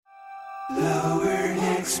Lowered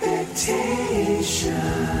expectations.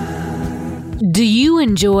 Do you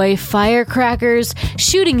enjoy firecrackers,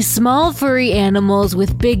 shooting small furry animals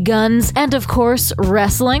with big guns, and of course,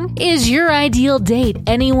 wrestling? Is your ideal date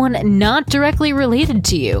anyone not directly related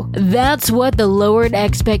to you? That's what the Lowered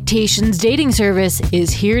Expectations dating service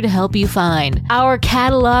is here to help you find. Our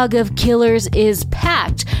catalog of killers is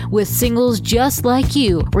packed with singles just like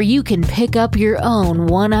you, where you can pick up your own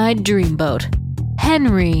one-eyed dreamboat.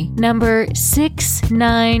 Henry, number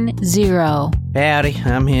 690. Howdy,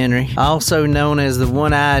 I'm Henry, also known as the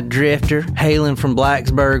One-Eyed Drifter, hailing from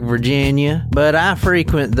Blacksburg, Virginia, but I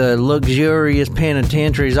frequent the luxurious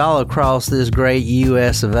penitentiaries all across this great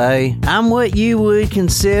US of A. I'm what you would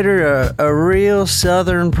consider a real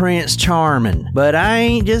Southern Prince Charming, but I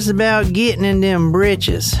ain't just about getting in them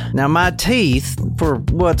britches. Now my teeth, for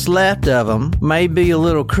what's left of them, may be a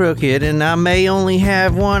little crooked, and I may only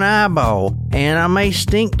have one eyeball, and I may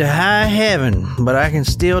stink to high heaven, but I can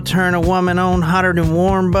still turn a woman on hotter than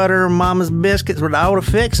warm butter or mama's biscuits with all the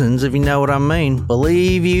fixings, if you know what I mean.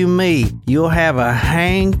 Believe you me, you'll have a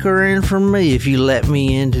hankering for me if you let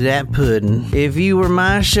me into that pudding. If you were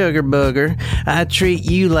my sugar booger, I'd treat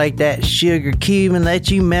you like that sugar cube and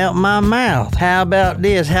let you melt my mouth. How about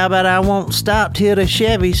this? How about I won't stop till the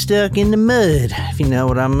Chevy's stuck in the mud, if you know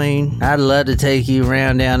what I mean. I'd love to take you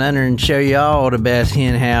around down under and show you all the best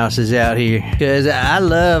hen houses out here, because I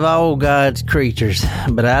love all God's creatures,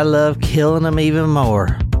 but I love killing them even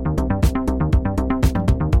more.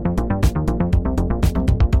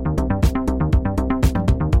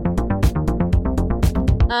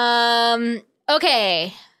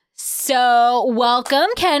 Okay. So, welcome,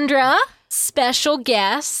 Kendra. Special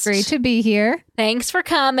guest. Great to be here. Thanks for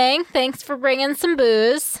coming. Thanks for bringing some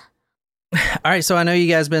booze. All right, so I know you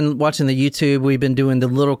guys been watching the YouTube. We've been doing the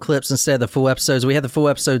little clips instead of the full episodes. We have the full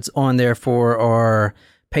episodes on there for our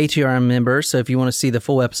Patreon members. So if you want to see the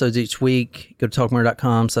full episodes each week, go to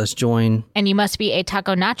talkmurder.com/join. And you must be a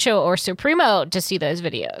Taco Nacho or Supremo to see those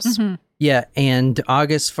videos. Mm-hmm. Yeah, and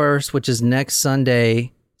August 1st, which is next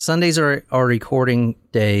Sunday. Sundays are our recording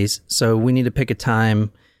days, so we need to pick a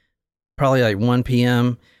time, probably like 1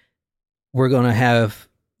 p.m. We're going to have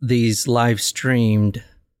these live streamed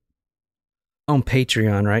on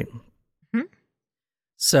Patreon, right? Mm-hmm.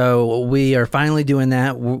 So we are finally doing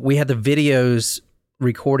that. We have the videos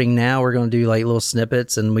recording now. We're going to do like little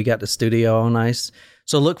snippets, and we got the studio all nice.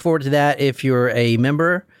 So look forward to that if you're a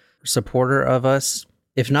member, supporter of us.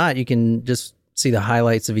 If not, you can just see the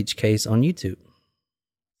highlights of each case on YouTube.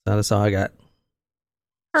 So that's all I got.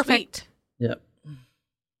 Perfect. Yep.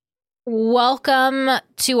 Welcome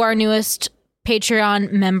to our newest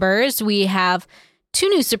Patreon members. We have 2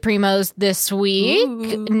 new Supremos this week,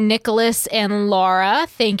 Nicholas and Laura.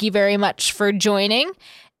 Thank you very much for joining.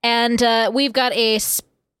 And we've got a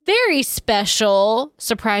very special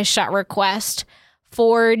surprise shot request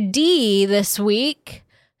for Dee this week,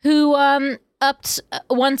 who upped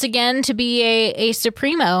once again to be a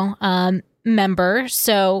Supremo member.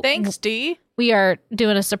 So thanks, Dee. We are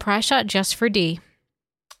doing a surprise shot just for Dee.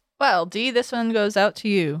 Well, Dee, this one goes out to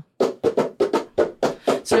you.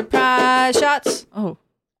 Surprise shots. Oh,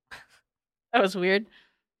 that was weird.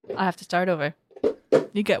 I have to start over.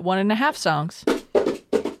 You get 1.5 songs.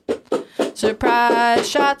 Surprise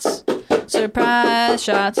shots. Surprise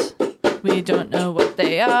shots. We don't know what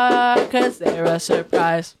they are because they're a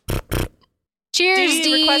surprise. Cheers,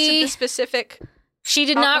 Dee. Requested the specific. She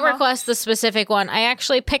did not request the specific one. I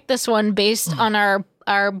actually picked this one based on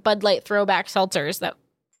our Bud Light throwback seltzers that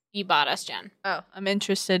you bought us, Jen. Oh, I'm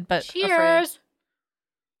interested, but cheers.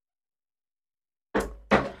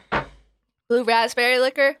 Blue raspberry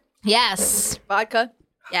liquor? Yes. Vodka?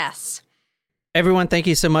 Yes. Everyone, thank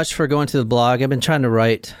you so much for going to the blog. I've been trying to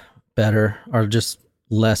write better, or just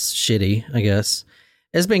less shitty, I guess.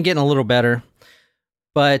 It's been getting a little better.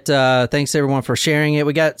 But thanks everyone for sharing it.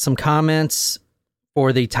 We got some comments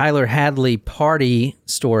for the Tyler Hadley party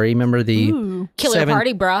story. Remember the killer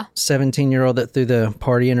party, bruh. 17-year-old that threw the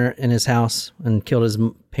party in his house and killed his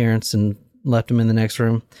parents and left him in the next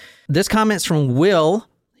room. This comment's from Will.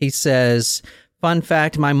 He says, fun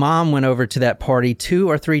fact, my mom went over to that party 2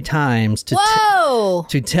 or 3 times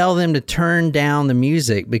to tell them to turn down the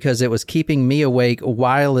music because it was keeping me awake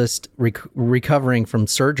whilst recovering from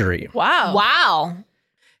surgery. Wow.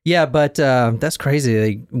 Yeah, but that's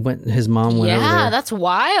crazy. His mom went over there. Yeah, that's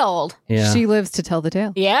wild. Yeah. She lives to tell the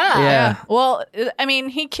tale. Yeah. Well, I mean,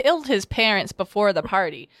 he killed his parents before the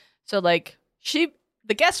party. So, like,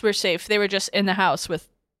 the guests were safe. They were just in the house with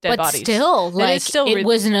dead bodies. But still, like, it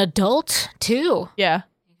was an adult, too. Yeah.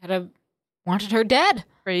 He could have wanted her dead.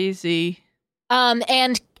 Crazy.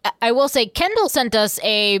 And I will say Kendall sent us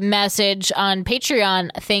a message on Patreon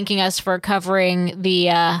thanking us for covering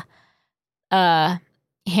the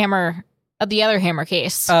hammer, the other hammer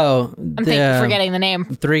case. Oh, I'm forgetting the name.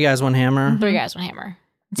 3 Guys, 1 Hammer. 3 Guys, 1 Hammer.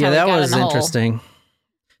 That's Yeah, how we that got was in the hole. interesting.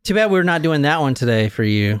 Too bad we're not doing that one today for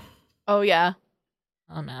you. Oh yeah.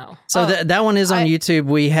 Oh no. So that one is on YouTube.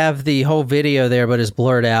 We have the whole video there, but it's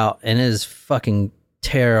blurred out, and it is fucking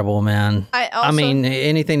terrible, man. I mean,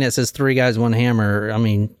 anything that says 3 Guys, 1 Hammer, I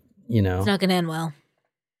mean, you know, It's not gonna end well.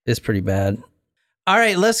 it's pretty bad. All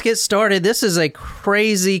right, let's get started. This is a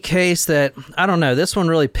crazy case that, I don't know, this one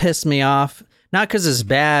really pissed me off. Not because it's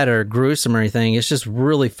bad or gruesome or anything. It's just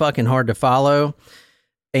really fucking hard to follow.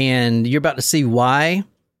 And you're about to see why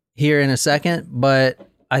here in a second. But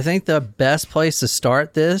I think the best place to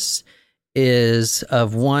start this is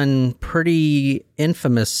of one pretty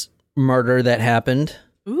infamous murder that happened.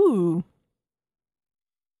 Ooh.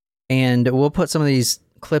 And we'll put some of these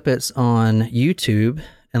clippets on YouTube.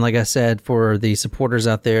 And like I said, for the supporters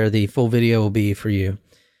out there, the full video will be for you.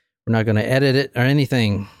 We're not going to edit it or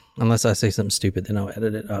anything. Unless I say something stupid, then I'll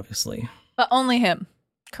edit it, obviously. But only him.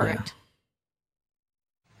 Correct.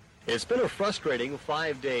 It's been a frustrating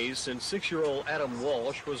 5 days since 6-year-old Adam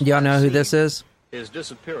Walsh was. Y'all know who seen. this is? His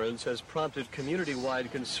disappearance has prompted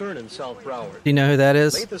community-wide concern in South Broward. Do you know who that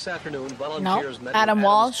is? Late this afternoon, volunteers met Adam with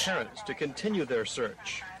Walsh. Adam's parents to continue their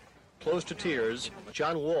search. Close to tears,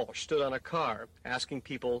 John Walsh stood on a car asking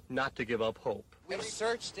people not to give up hope. We've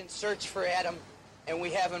searched and searched for Adam, and we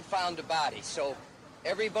haven't found a body. So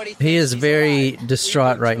everybody. He is thinks he's very alive.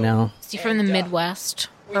 distraught We do right too. now. Is he from the And, Midwest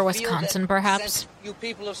we or feel Wisconsin, that perhaps? Since you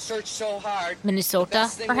people have searched so hard, Minnesota, the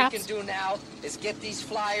best thing perhaps? we can do now is get these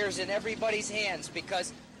flyers in everybody's hands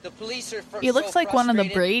because the police are. He looks like one of the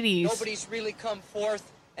frustrated. Bradys. Nobody's really come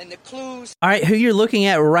forth, and the clues. All right, who you're looking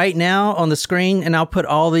at right now on the screen, and I'll put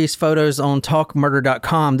all these photos on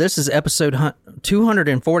talkmurder.com. This is episode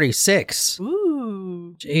 246.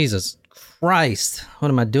 Ooh. Jesus Christ. What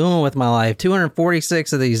am I doing with my life?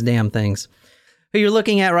 246 of these damn things. Who you're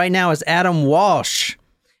looking at right now is Adam Walsh.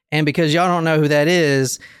 And because y'all don't know who that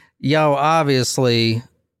is, y'all obviously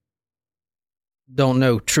don't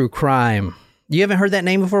know true crime. You haven't heard that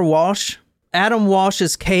name before, Walsh? Adam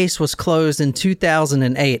Walsh's case was closed in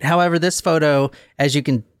 2008. However, this photo, as you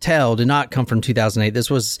can tell, did not come from 2008. This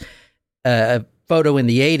was a photo in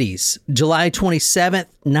the 80s. July 27th,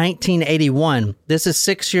 1981. This is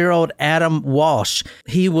 6-year-old Adam Walsh.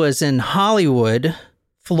 He was in Hollywood,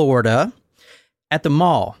 Florida, at the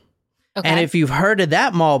mall. Okay. And if you've heard of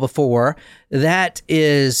that mall before, that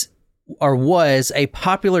is or was a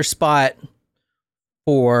popular spot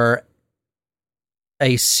for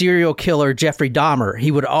a serial killer, Jeffrey Dahmer.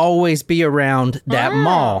 He would always be around that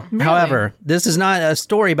mall. really? However, this is not a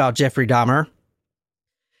story about Jeffrey Dahmer.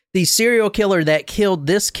 The serial killer that killed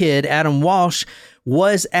this kid, Adam Walsh,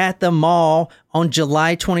 was at the mall on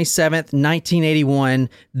July 27th, 1981,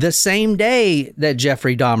 the same day that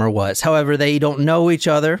Jeffrey Dahmer was. However, they don't know each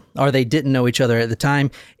other, or they didn't know each other at the time.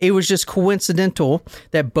 It was just coincidental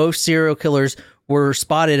that both serial killers were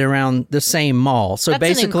spotted around the same mall. So That's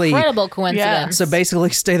basically, an incredible coincidence. so basically,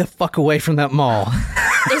 stay the fuck away from that mall.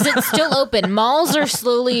 Is it still open? Malls are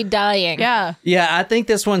slowly dying. Yeah. Yeah, I think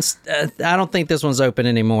this one's. I don't think this one's open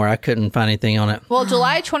anymore. I couldn't find anything on it. Well,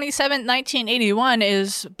 July 27th, 1981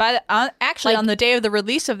 is actually Like- on the day of the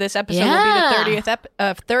release of this episode Yeah. will be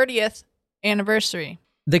the 30th anniversary.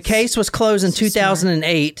 The case was closed in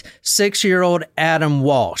 2008. 6-year-old Adam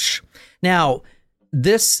Walsh. Now,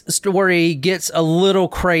 this story gets a little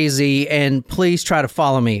crazy, and please try to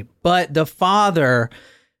follow me. But the father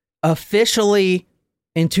officially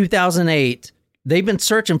in 2008, they've been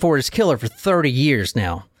searching for his killer for 30 years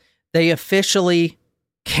now. They officially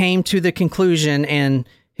came to the conclusion, and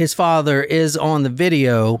his father is on the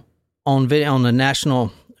video, on the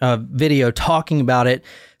national video talking about it,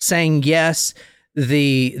 saying, yes,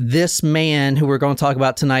 this man who we're going to talk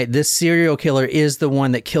about tonight, this serial killer is the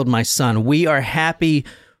one that killed my son. We are happy,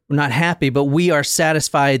 not happy, but we are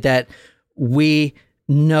satisfied that we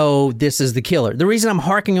know this is the killer. The reason I'm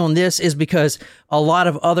harking on this is because a lot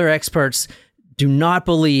of other experts do not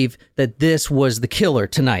believe that this was the killer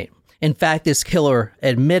tonight. In fact, this killer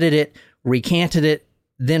admitted it, recanted it,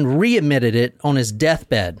 then re-admitted it on his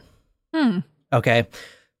deathbed. Okay.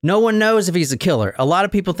 No one knows if he's a killer. A lot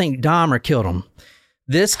of people think Dahmer killed him.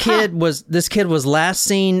 This kid was last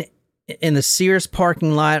seen in the Sears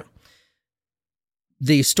parking lot.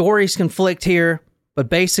 The stories conflict here, but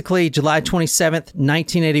basically July 27th,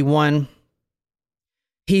 1981,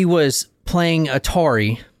 he was playing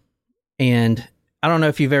Atari, and I don't know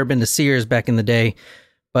if you've ever been to Sears back in the day,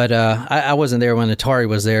 but I wasn't there when Atari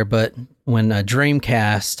was there, but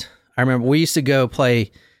Dreamcast, I remember we used to go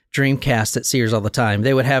play Dreamcast at Sears all the time.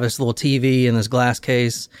 They would have this little TV in this glass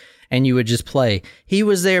case, and you would just play. He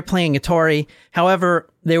was there playing Atari. However,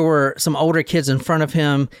 there were some older kids in front of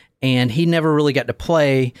him, and he never really got to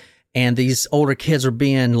play. And these older kids were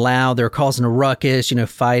being loud. They were causing a ruckus,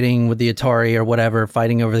 fighting with the Atari or whatever,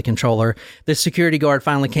 fighting over the controller. The security guard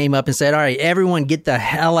finally came up and said, all right, everyone get the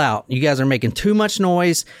hell out. You guys are making too much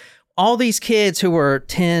noise. All these kids who were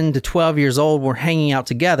 10 to 12 years old were hanging out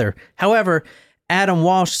together. However, Adam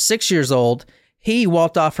Walsh, 6 years old, he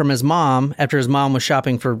walked off from his mom after his mom was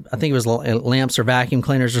shopping for, I think it was lamps or vacuum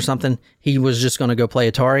cleaners or something. He was just going to go play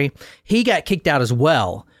Atari. He got kicked out as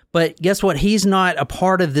well. But guess what? He's not a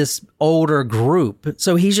part of this older group.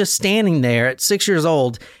 So he's just standing there at 6 years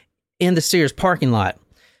old in the Sears parking lot.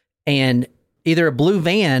 And either a blue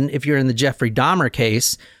van, if you're in the Jeffrey Dahmer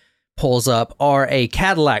case, pulls up, or a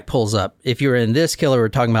Cadillac pulls up, if you're in this killer we're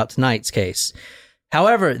talking about tonight's case.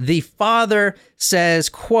 However, the father says,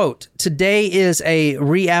 quote, today is a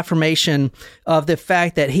reaffirmation of the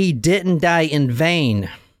fact that he didn't die in vain.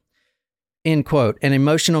 End quote. An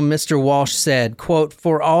emotional Mr. Walsh said, quote,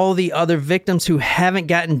 for all the other victims who haven't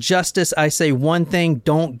gotten justice, I say one thing,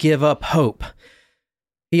 don't give up hope.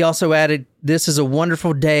 He also added, this is a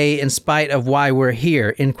wonderful day in spite of why we're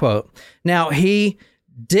here, end quote. Now, he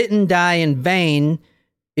didn't die in vain.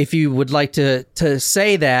 If you would like to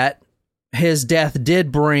say that, his death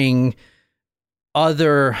did bring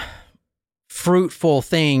other fruitful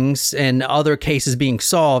things and other cases being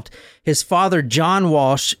solved. His father, John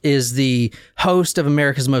Walsh, is the host of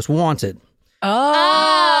America's Most Wanted.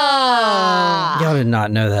 Oh. Y'all did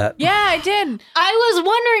not know that. Yeah, I did. I was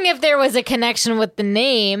wondering if there was a connection with the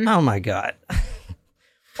name. Oh my God.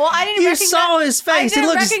 Well, I didn't You recognize... saw his face. I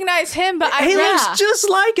didn't recognize him, but He looks just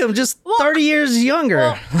like him, just 30 years younger.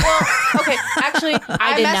 Well, okay, actually,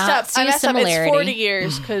 I did messed not up. see I messed up. It's similarity. 40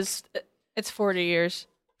 years, because it's 40 years.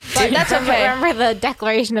 But that's okay. Remember the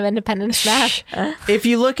Declaration of Independence map? If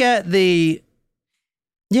you look at the...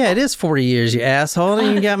 Yeah, it is 40 years, you asshole.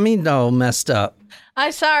 And you got me all messed up.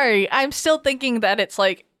 I'm sorry. I'm still thinking that it's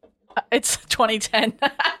 2010.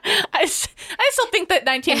 I still think that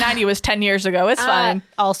 1990 was 10 years ago. It's fine.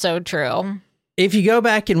 Also true. If you go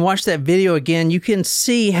back and watch that video again, you can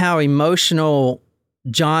see how emotional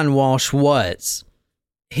John Walsh was.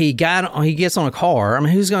 He gets on a car.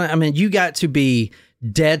 You got to be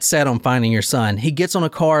dead set on finding your son. He gets on a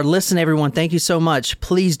car. Listen, everyone, thank you so much.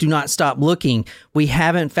 Please do not stop looking. We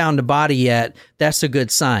haven't found a body yet. That's a good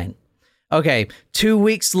sign. Okay, 2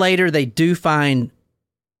 weeks later, they do find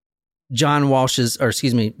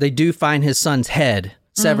they do find his son's head,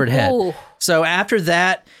 severed head. Ooh. So after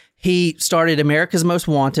that, he started America's Most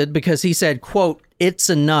Wanted because he said, quote, it's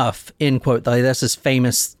enough, end quote. That's his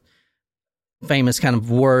famous kind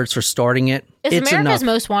of words for starting it. Is It's America's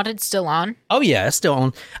enough. Most Wanted still on? Oh, yeah, it's still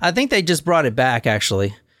on. I think they just brought it back,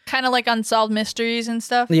 actually. Kind of like Unsolved Mysteries and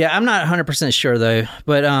stuff. Yeah, I'm not 100% sure, though.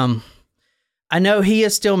 But I know he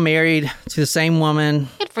is still married to the same woman,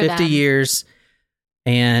 Good for 50 them. years.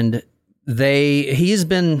 And this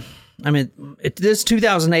is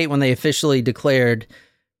 2008 when they officially declared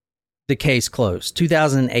the case closed,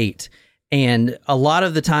 2008. And a lot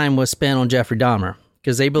of the time was spent on Jeffrey Dahmer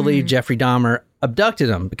because they believe Jeffrey Dahmer abducted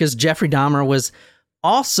him because Jeffrey Dahmer was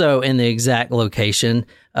also in the exact location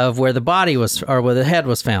of where the body was or where the head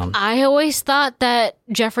was found. I always thought that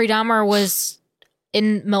Jeffrey Dahmer was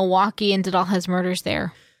in Milwaukee and did all his murders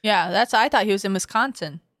there. Yeah, I thought he was in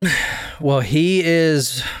Wisconsin. Well, he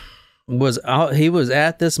was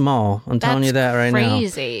at this mall. I'm telling you that right now.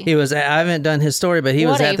 Crazy. I haven't done his story, but he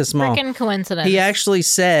was at this mall. Freaking coincidence. He actually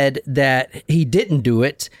said that he didn't do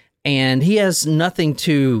it, and he has nothing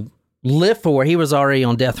to live for. He was already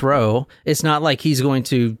on death row. It's not like he's going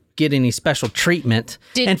to get any special treatment.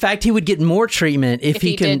 In fact, he would get more treatment if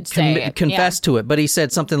he can did say it, confess to it. But he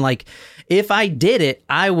said something like, if I did it,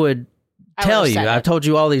 I would tell you. I've told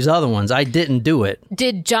you all these other ones. I didn't do it.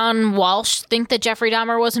 Did John Walsh think that Jeffrey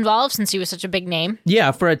Dahmer was involved since he was such a big name?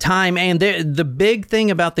 Yeah, for a time. And the big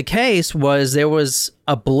thing about the case was there was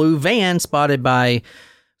a blue van spotted by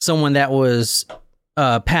someone that was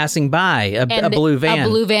passing by, a blue van. A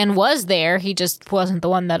blue van was there. He just wasn't the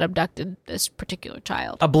one that abducted this particular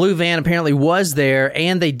child. A blue van apparently was there,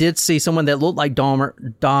 and they did see someone that looked like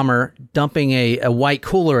Dahmer dumping a white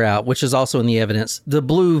cooler out, which is also in the evidence. The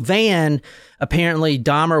blue van, apparently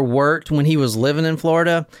Dahmer worked when he was living in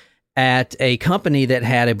Florida at a company that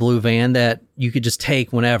had a blue van that you could just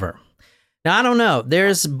take whenever. Now, I don't know.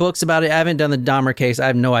 There's books about it. I haven't done the Dahmer case. I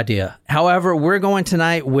have no idea. However, we're going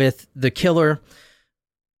tonight with the killer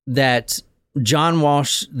that John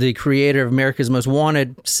Walsh, the creator of America's Most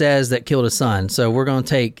Wanted, says that killed his son. So we're going to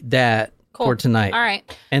take that for tonight. All right.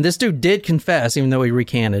 And this dude did confess, even though he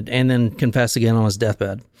recanted, and then confessed again on his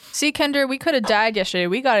deathbed. See, Kendra, we could have died yesterday.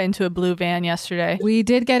 We got into a blue van yesterday. We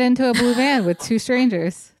did get into a blue van with two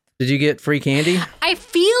strangers. Did you get free candy? I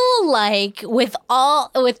feel like with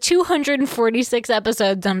 246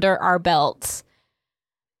 episodes under our belts,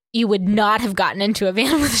 you would not have gotten into a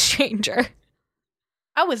van with a stranger.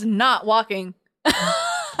 I was not walking.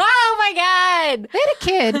 Oh my God. They had a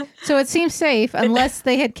kid, so it seems safe unless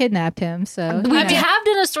they had kidnapped him. So We have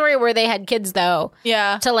done a story where they had kids, though,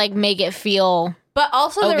 Yeah. to like make it feel. But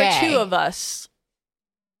also there were Okay. two of us.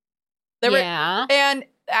 Yeah.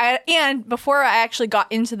 And before I actually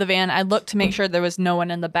got into the van, I looked to make sure there was no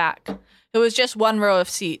one in the back. It was just one row of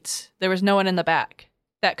seats. There was no one in the back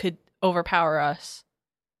that could overpower us.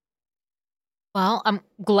 Well, I'm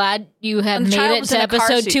glad you have And the made child it was to in a car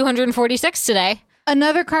episode seat. 246 today.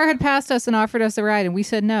 another car had passed us and offered us a ride, and we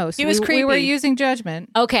said no. So He was we were creepy. using judgment.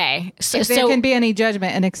 Okay. So, If there can be any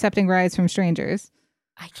judgment in accepting rides from strangers.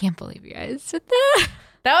 I can't believe you guys said that.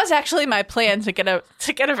 That was actually my plan to get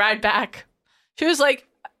a ride back. She was like,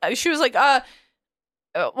 well,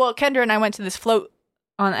 Kendra and I went to this float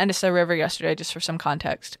on Edessa River yesterday, just for some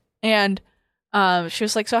context. And she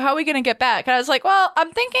was like, so how are we going to get back? And I was like, well,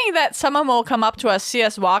 I'm thinking that someone will come up to us, see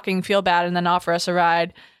us walking, feel bad, and then offer us a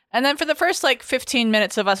ride. And then for the first 15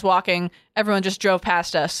 minutes of us walking, everyone just drove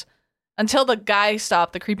past us until the guy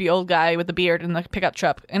stopped, the creepy old guy with the beard in the pickup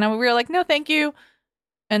truck. And we were like, no, thank you.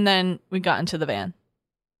 And then we got into the van.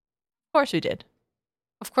 Of course we did.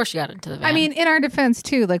 Of course you got into the van. I mean, in our defense,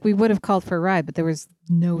 too, we would have called for a ride, but there was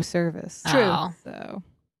no service. True. Oh. So,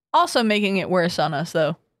 Also making it worse on us,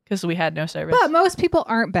 though, because we had no service. but most people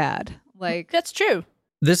aren't bad. That's true.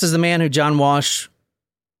 This is the man who John Walsh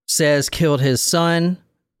says killed his son.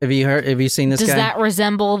 Have you seen this does guy? that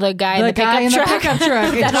resemble the guy in The the pickup guy in the truck? pickup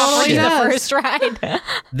truck. It that totally offered you the does. first ride.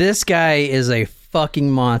 This guy is a fucking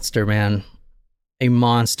monster, man. A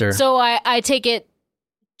monster. So I take it,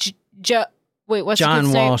 Joe. Wait, what's John the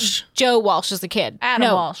kid's name? Walsh. Joe Walsh is the kid. Adam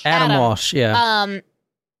No, Walsh. Adam Walsh, yeah.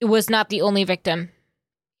 Was not the only victim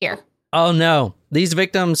here. Oh, no. These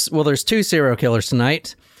victims, well, there's 2 serial killers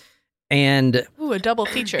tonight. And Ooh, a double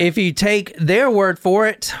feature. if you take their word for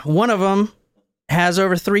it, one of them has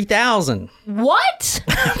over 3,000. What?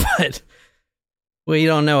 But we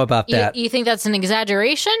don't know about that. You think that's an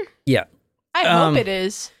exaggeration? Yeah. I hope it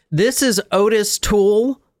is. This is Otis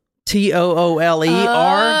Toole, Tooler.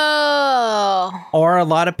 Oh. Or a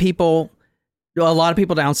lot of people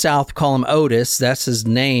down south call him Otis. That's his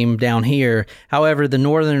name down here. However, the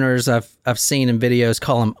Northerners I've seen in videos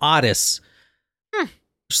call him Otis.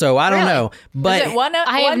 So I don't know, but Is it one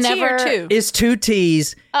I have T or never- two? it's 2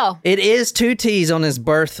 T's. Oh. It is 2 T's on his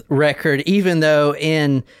birth record, even though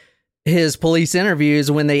in his police interviews,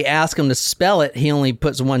 when they ask him to spell it, he only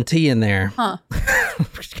puts 1 T in there. Huh.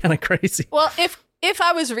 Which is kind of crazy. Well, if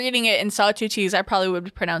I was reading it and saw 2 T's, I probably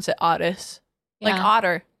would pronounce it Otis. Like Yeah.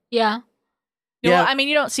 otter. Yeah. You know, Yeah. I mean,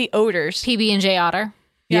 you don't see odors. PB&J Otter.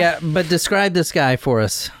 Yeah, but describe this guy for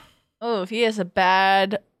us. Oh, he has a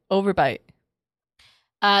bad overbite.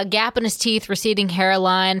 Gap in his teeth, receding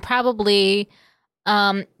hairline, probably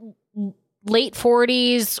late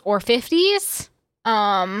 40s or 50s.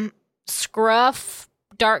 Scruff,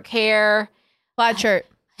 dark hair, Plaid shirt.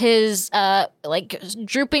 his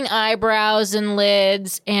drooping eyebrows and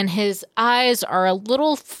lids, and his eyes are a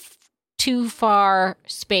little too far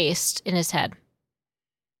spaced in his head.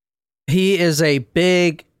 He is a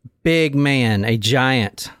big, big man, a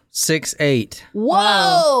giant, 6'8".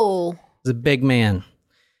 Whoa! He's a big man.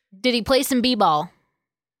 Did he play some b-ball?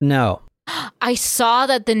 No. I saw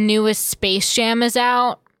that the newest Space Jam is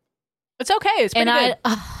out, It's okay. It's pretty and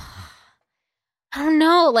good. I don't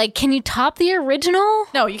know. Can you top the original?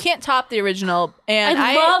 No, you can't top the original. And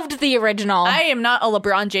I loved the original. I am not a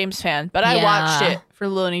LeBron James fan, but I Yeah. watched it for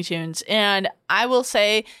Looney Tunes, and I will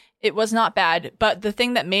say it was not bad. But the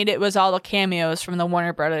thing that made it was all the cameos from the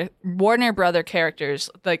Warner Brother characters,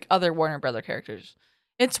 like other Warner Brother characters.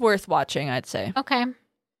 It's worth watching, I'd say. Okay.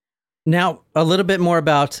 Now, a little bit more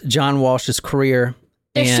about John Walsh's career.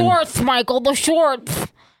 The And shorts, Michael, the shorts.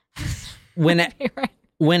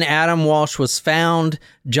 When Adam Walsh was found,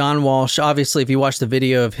 John Walsh, obviously, if you watch the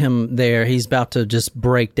video of him there, he's about to just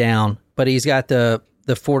break down. But he's got the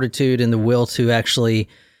fortitude and the will to actually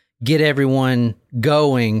get everyone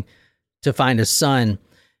going to find his son.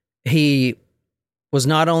 He was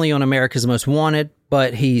not only on America's Most Wanted,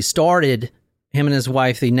 but he started, him and his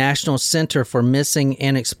wife, the National Center for Missing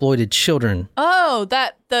and Exploited Children. Oh,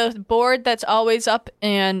 the board that's always up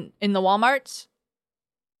in the Walmarts?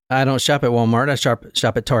 I don't shop at Walmart. I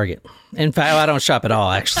shop at Target. In fact, I don't shop at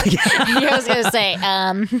all, actually. I was going to say,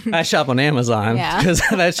 I shop on Amazon Yeah. because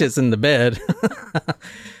that shit's in the bed.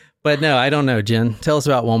 But no, I don't know, Jen. Tell us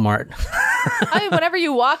about Walmart. I mean, whenever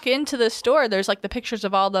you walk into the store, there's like the pictures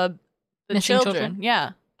of all the Missing children.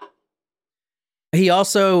 Yeah. He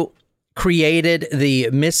also created the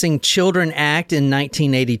Missing Children Act in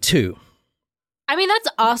 1982. I mean, that's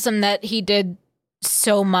awesome that he did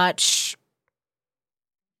so much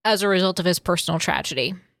as a result of his personal tragedy.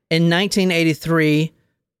 In 1983,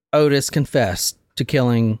 Otis confessed to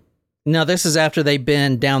killing. Now, this is after they've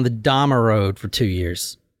been down the Dahmer Road for 2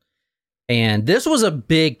 years. And this was a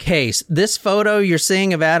big case. This photo you're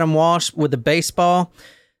seeing of Adam Walsh with the baseball,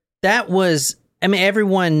 that was, I mean,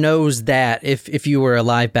 everyone knows that if you were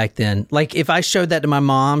alive back then. Like, if I showed that to my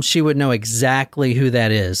mom, she would know exactly who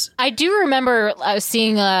that is. I do remember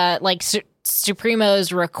seeing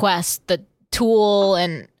Supremo's request, the Tool,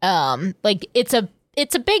 and like it's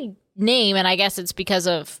a big name, and I guess it's because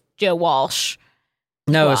of Joe Walsh.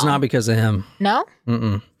 No, it's Wow. not because of him. No?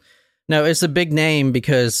 Mm-mm. No, it's a big name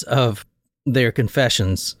because of their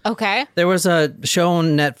confessions. Okay. There was a show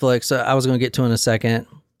on Netflix I was going to get to in a second.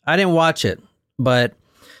 I didn't watch it, but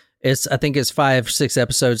I think it's 5-6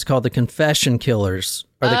 episodes called The Confession Killers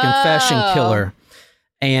or The Confession Killer.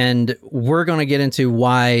 And we're going to get into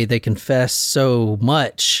why they confess so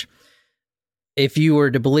much. If you were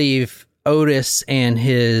to believe Otis and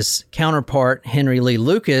his counterpart, Henry Lee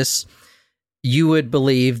Lucas, you would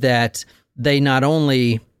believe that they not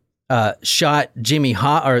only shot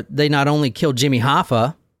they not only killed Jimmy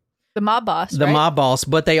Hoffa, The mob boss. the right? mob boss,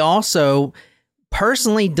 but they also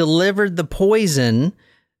personally delivered the poison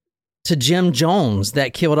to Jim Jones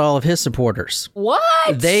that killed all of his supporters. What?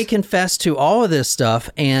 They confessed to all of this stuff,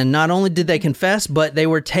 and not only did they confess, but they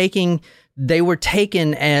were taken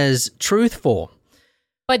as truthful.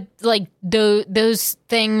 But like those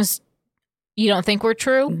things, you don't think were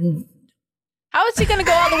true? How is he going to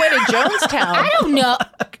go all the way to Jonestown? I don't know.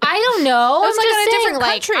 That's like I'm in a just saying, different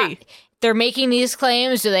like, country. they're making these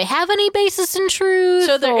claims. Do they have any basis in truth?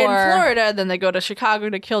 So they're or- in Florida, then they go to Chicago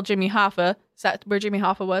to kill Jimmy Hoffa. Is that where Jimmy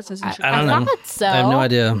Hoffa was? Is in I Chicago? don't know. thought so. I have no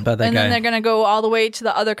idea about that And guy. then they're going to go all the way to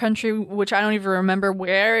the other country, which I don't even remember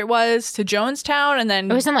where it was, to Jonestown. And then,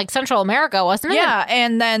 It was in like Central America, wasn't it? yeah,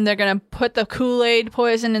 and then they're going to put the Kool-Aid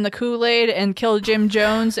poison in the Kool-Aid and kill Jim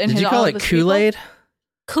Jones. And Did you all call of it his people. Kool-Aid?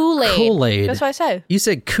 Kool-Aid. Kool-Aid. That's what I said. You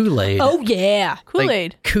said Kool-Aid. Oh yeah.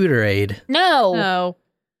 Kool-Aid. Like Cooter-Aid. No. No.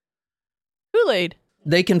 Kool-Aid.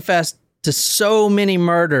 They confessed to so many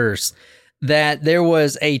murders that there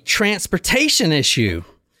was a transportation issue.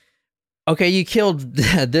 Okay, you killed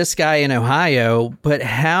this guy in Ohio, but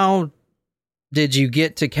how did you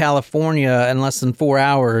get to California in less than 4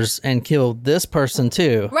 hours and kill this person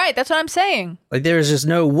too? Right, that's what I'm saying. Like, there's just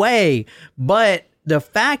no way. But the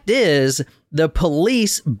fact is, the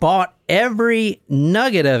police bought every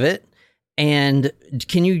nugget of it. And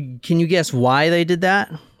can you guess why they did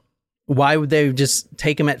that? Why would they just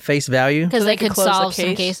take him at face value? Because So they they could could close the solve some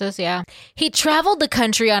case? cases, yeah. He traveled the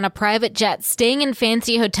country on a private jet, staying in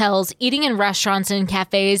fancy hotels, eating in restaurants and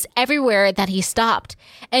cafes everywhere that he stopped,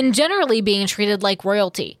 and generally being treated like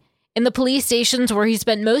royalty. In the police stations where he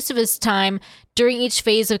spent most of his time during each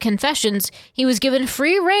phase of confessions, he was given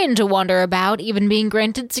free rein to wander about, even being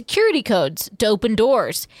granted security codes to open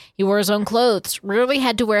doors. He wore his own clothes, rarely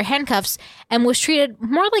had to wear handcuffs, and was treated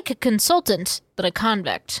more like a consultant than a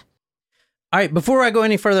convict. All right, before I go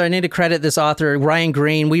any further, I need to credit this author, Ryan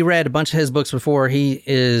Green. We read a bunch of his books before. He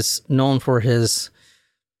is known for his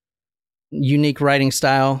unique writing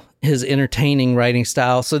style, his entertaining writing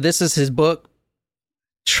style. So this is his book,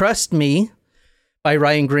 Trust Me, by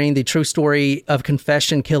Ryan Green, the true story of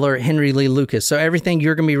confession killer Henry Lee Lucas. So everything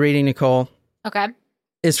you're going to be reading, Nicole, Okay.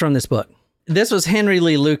 is from this book. This was Henry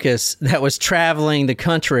Lee Lucas that was traveling the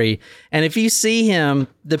country. And if you see him,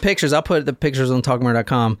 the pictures, I'll put the pictures on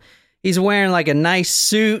talkmurder.com. He's wearing like a nice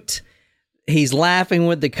suit. He's laughing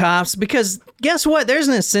with the cops because guess what? There's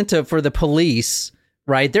an incentive for the police,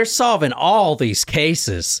 right? They're solving all these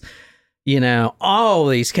cases. You know, all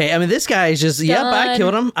these cases. I mean, this guy is just, yep, I Done.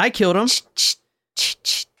 killed him. I killed him.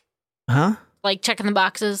 Huh? Like checking the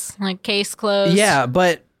boxes, like case closed. Yeah,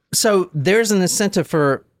 but so there's an incentive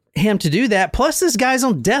for him to do that. Plus, this guy's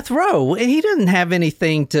on death row. He doesn't have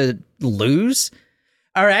anything to lose.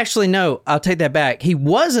 Or actually, no, I'll take that back. He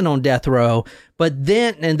wasn't on death row, but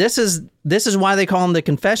then, and this is why they call him the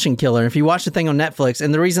confession killer. If you watch the thing on Netflix,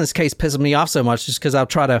 and the reason this case pisses me off so much is because I'll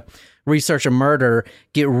try to research a murder,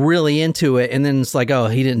 get really into it, and then it's like, oh,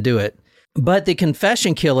 he didn't do it. But the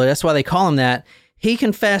confession killer, that's why they call him that. He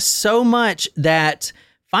confessed so much that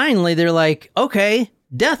finally they're like, okay,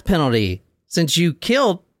 death penalty since you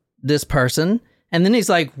killed this person. And then he's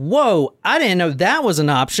like, whoa, I didn't know that was an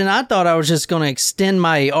option. I thought I was just going to extend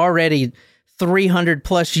my already 300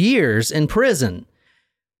 plus years in prison.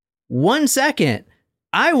 1 second,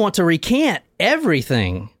 I want to recant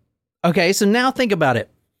everything. Okay, so now think about it.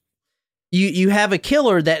 You have a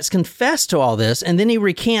killer that's confessed to all this, and then he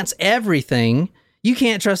recants everything. You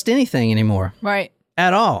can't trust anything anymore. Right.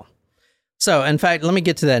 At all. So, in fact, let me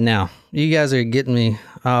get to that now. You guys are getting me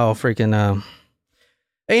all freaking...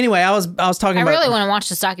 Anyway, I was talking about... I really want to watch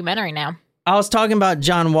this documentary now. I was talking about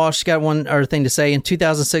John Walsh. Got one other thing to say. In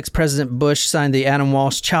 2006, President Bush signed the Adam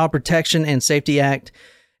Walsh Child Protection and Safety Act,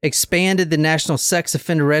 expanded the National Sex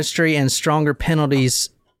Offender Registry, and stronger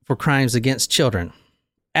penalties for crimes against children.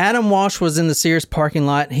 Adam Walsh was in the Sears parking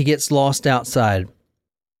lot. He gets lost outside.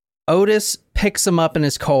 Otis picks him up in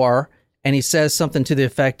his car, and he says something to the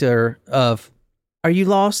effect of, "Are you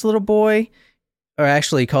lost, little boy?" Or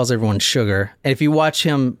actually, he calls everyone Sugar. And if you watch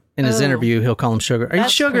him in his interview, he'll call him Sugar. Are you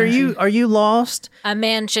Sugar? Are you lost? A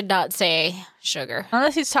man should not say sugar.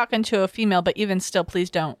 Unless he's talking to a female, but even still, please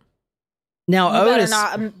don't. Now, You Otis...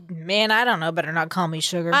 better not, man, I don't know. Better not call me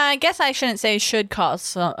sugar. I guess I shouldn't say should call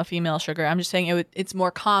a female sugar. I'm just saying it's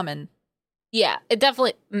more common. Yeah, it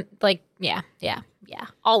definitely, yeah.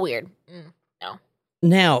 All weird. No.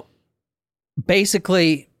 Now,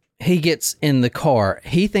 basically, he gets in the car.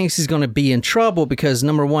 He thinks he's going to be in trouble because,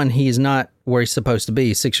 number one, he's not where he's supposed to be.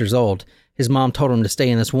 He's 6 years old. His mom told him to stay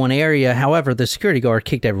in this one area. However, the security guard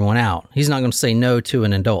kicked everyone out. He's not going to say no to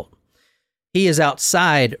an adult. He is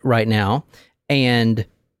outside right now, and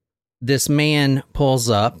this man pulls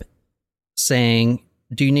up saying,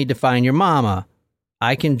 "Do you need to find your mama?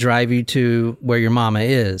 I can drive you to where your mama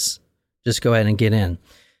is. Just go ahead and get in."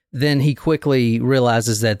 Then he quickly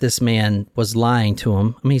realizes that this man was lying to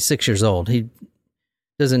him. I mean, he's 6 years old. He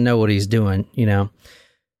doesn't know what he's doing, you know.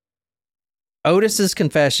 Otis's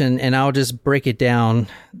confession, and I'll just break it down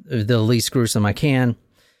the least gruesome I can.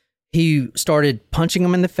 He started punching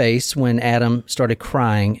him in the face when Adam started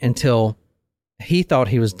crying until he thought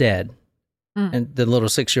he was dead. And the little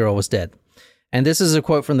 6-year-old was dead. And this is a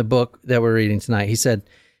quote from the book that we're reading tonight. He said,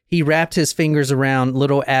 "He wrapped his fingers around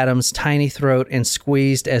little Adam's tiny throat and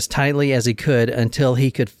squeezed as tightly as he could until he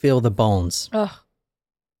could feel the bones." Ugh.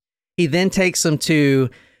 He then takes him to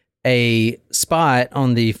a spot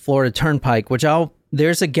on the Florida Turnpike,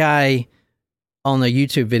 there's a guy on the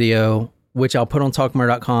YouTube video, which I'll put on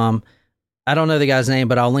talkmurder.com. I don't know the guy's name,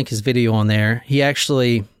 but I'll link his video on there. He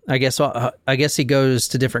actually, I guess he goes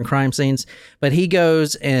to different crime scenes, but he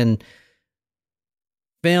goes and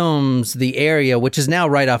films the area, which is now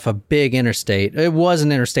right off a big interstate. It was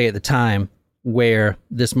an interstate at the time where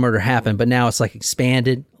this murder happened, but now it's like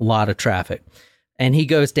expanded, a lot of traffic. And he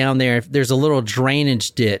goes down there. There's a little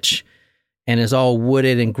drainage ditch, and it's all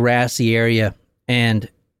wooded and grassy area. And,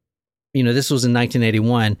 you know, this was in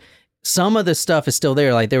 1981. Some of the stuff is still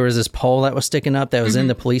there. Like there was this pole that was sticking up that was in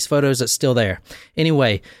the police photos that's still there.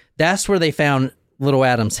 Anyway, that's where they found little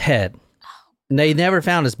Adam's head. And they never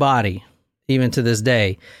found his body, even to this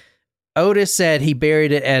day. Otis said he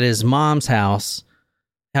buried it at his mom's house.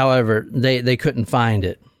 However, they couldn't find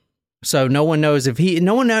it. So no one knows if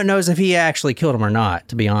he actually killed him or not,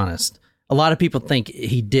 to be honest. A lot of people think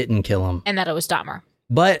he didn't kill him. And that it was Dahmer.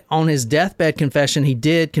 But on his deathbed confession, he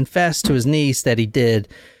did confess to his niece that he did.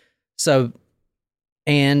 So,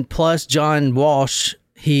 and plus John Walsh,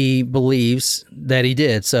 he believes that he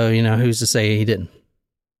did. So, you know, who's to say he didn't?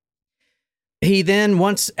 He then,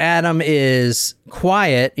 once Adam is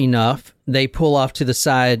quiet enough, they pull off to the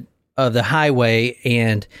side of the highway,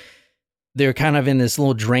 and they're kind of in this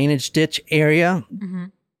little drainage ditch area. Mm-hmm.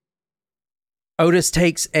 Otis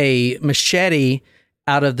takes a machete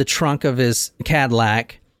out of the trunk of his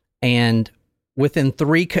Cadillac, and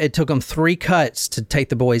it took him 3 cuts to take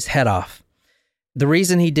the boy's head off. The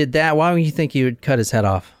reason he did that, why would you think he would cut his head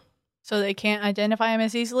off? So they can't identify him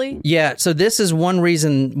as easily? Yeah, so this is one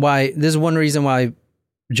reason why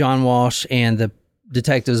John Walsh and the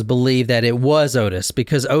detectives believe that it was Otis,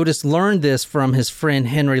 because Otis learned this from his friend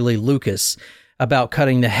Henry Lee Lucas about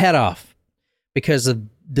cutting the head off, because of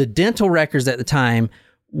the dental records at the time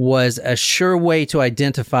was a sure way to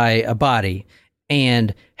identify a body.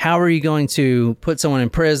 And how are you going to put someone in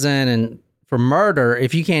prison and for murder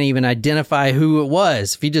if you can't even identify who it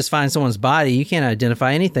was? If you just find someone's body, you can't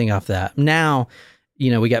identify anything off that. Now, you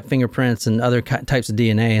know, we got fingerprints and other types of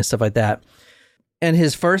DNA and stuff like that. In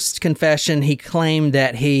his first confession, he claimed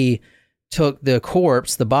that he took the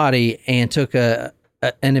corpse, the body, and took an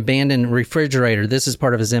abandoned refrigerator. This is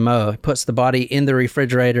part of his MO. He puts the body in the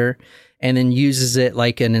refrigerator and then uses it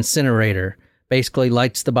like an incinerator. basically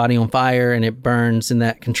lights the body on fire and it burns in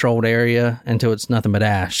that controlled area until it's nothing but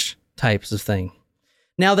ash types of thing.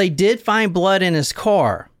 Now, they did find blood in his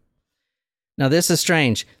car. Now, this is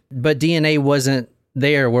strange, but DNA wasn't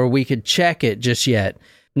there where we could check it just yet.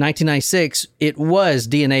 1996, it was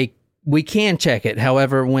DNA. We can check it.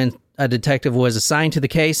 However, when a detective was assigned to the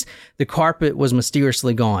case, the carpet was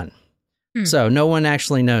mysteriously gone. So no one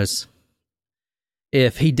actually knows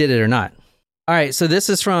if he did it or not. All right, so this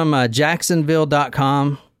is from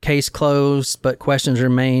Jacksonville.com. Case closed, but questions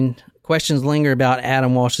remain. Questions linger about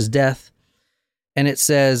Adam Walsh's death. And it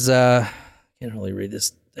says, can't really read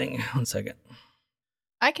this thing. 1 second.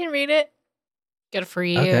 I can read it. Good for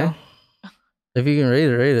you. Okay. If you can read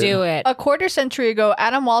it, read it. Do it. A quarter century ago,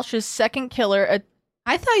 Adam Walsh's second killer,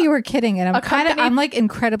 I thought you were kidding, and I'm like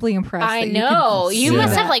incredibly impressed. I that you know. can You see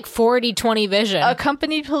must that. have like 40/20 vision.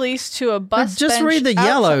 accompanied police to a bus Just bench read the outside-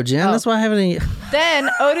 yellow, Jen. Oh. That's why I haven't any... Then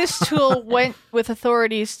Otis Toole went with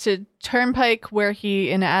authorities to Turnpike where he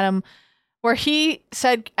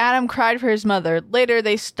said Adam cried for his mother. Later,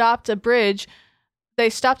 they stopped at a bridge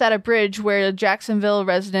where a Jacksonville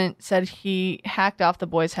resident said he hacked off the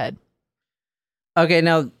boy's head. Okay,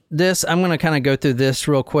 now this, I'm going to kind of go through this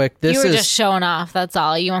real quick. This you were is just showing off. That's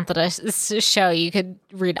all. You wanted to show you could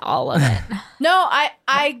read all of it. No,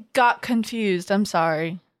 I got confused. I'm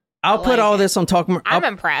sorry. I'll put all this on Talkmore. I'm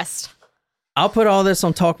impressed. I'll put all this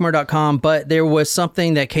on Talkmore.com, but there was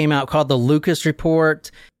something that came out called the Lucas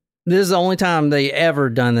Report. This is the only time they ever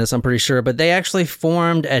done this, I'm pretty sure, but they actually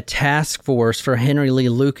formed a task force for Henry Lee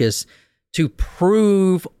Lucas to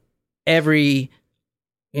prove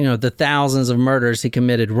the thousands of murders he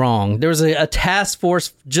committed wrong. There was a task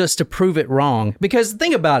force just to prove it wrong. Because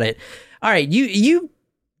think about it. All right, you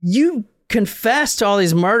confessed to all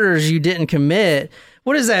these murders you didn't commit.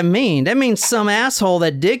 What does that mean? That means some asshole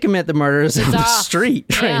that did commit the murders is in the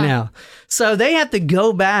street right now. So they have to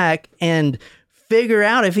go back and figure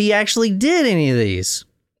out if he actually did any of these.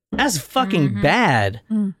 That's fucking bad.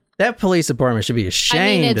 That police department should be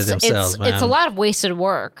ashamed of themselves, man. It's a lot of wasted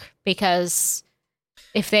work because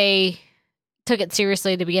if they took it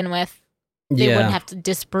seriously to begin with, they wouldn't have to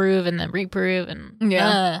disprove and then reprove. And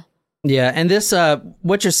Yeah, and this,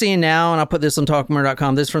 what you're seeing now, and I'll put this on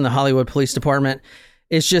Talkmore.com, this is from the Hollywood Police Department.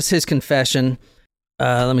 It's just his confession.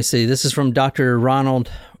 Let me see. This is from Dr.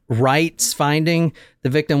 Ronald Wright's finding. The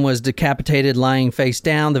victim was decapitated lying face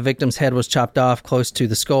down. The victim's head was chopped off close to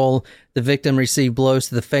the skull. The victim received blows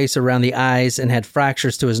to the face around the eyes and had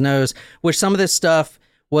fractures to his nose, which some of this stuff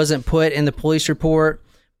wasn't put in the police report.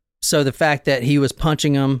 So the fact that he was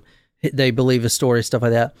punching him, they believe his story, stuff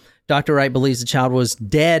like that. Dr. Wright believes the child was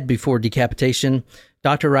dead before decapitation.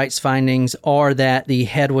 Dr. Wright's findings are that the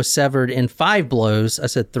head was severed in 5 blows. I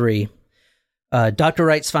said 3. Dr.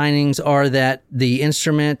 Wright's findings are that the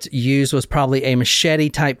instrument used was probably a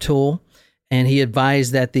machete-type tool, and he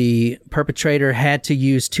advised that the perpetrator had to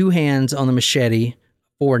use 2 hands on the machete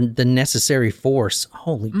for the necessary force.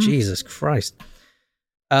 Holy Jesus Christ.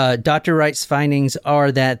 Dr. Wright's findings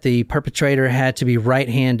are that the perpetrator had to be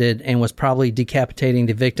right-handed and was probably decapitating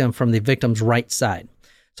the victim from the victim's right side.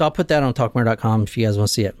 So I'll put that on Talkmore.com if you guys want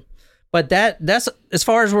to see it. But that's as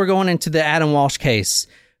far as we're going into the Adam Walsh case,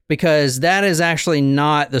 because that is actually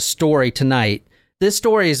not the story tonight. This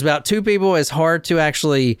story is about 2 people. It's hard to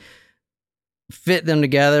actually fit them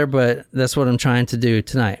together, but that's what I'm trying to do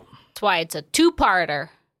tonight. that's why it's a 2-parter.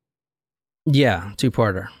 Yeah,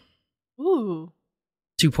 2-parter. Ooh.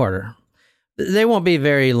 2-parter. They won't be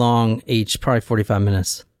very long each, probably 45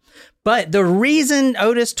 minutes. But the reason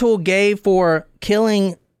Otis Toole gave for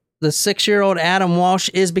killing the 6-year-old Adam Walsh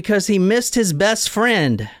is because he missed his best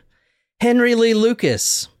friend, Henry Lee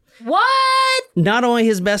Lucas. What? Not only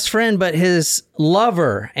his best friend, but his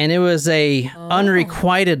lover. And it was a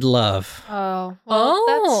unrequited love. Oh, well,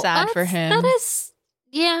 that's sad for him. That is,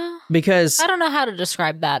 yeah. Because I don't know how to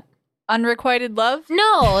describe that. Unrequited love?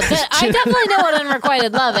 No, I definitely know what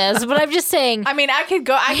unrequited love is, but I'm just saying. I mean, I could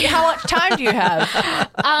go. How much time do you have?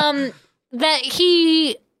 That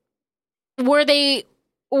he,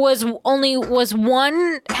 was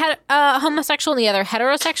one homosexual and the other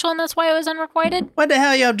heterosexual, and that's why it was unrequited? what the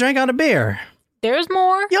hell, y'all drank all the beer? There's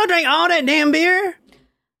more. Y'all drank all that damn beer?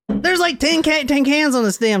 There's like 10 cans on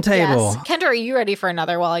this damn table. Yes. Kendra, are you ready for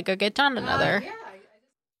another while I go get John another?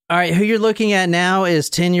 All right, who you're looking at now is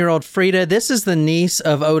 10-year-old Frida. This is the niece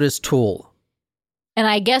of Otis Toole. And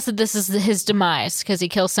I guess that this is his demise because he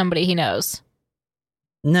kills somebody he knows.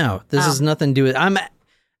 No, this has nothing to do with I'm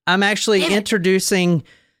actually introducing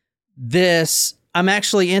this. I'm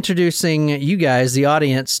actually introducing you guys, the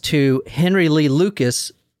audience, to Henry Lee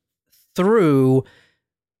Lucas through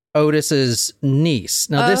Otis's niece.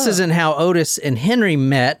 Now, this isn't how Otis and Henry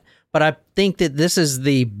met, but I think that this is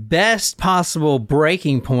the best possible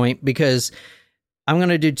breaking point because I'm going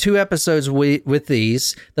to do 2 episodes with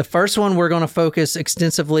these. The first one, we're going to focus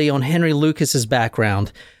extensively on Henry Lucas's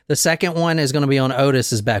background. The second one is going to be on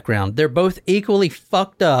Otis's background. They're both equally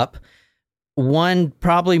fucked up. One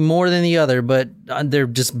probably more than the other, but they're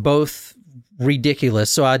just both ridiculous.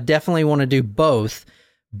 So I definitely want to do both,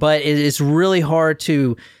 but it is really hard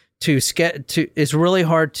it's really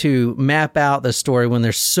hard to map out the story when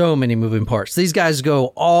there's so many moving parts. These guys go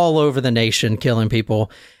all over the nation killing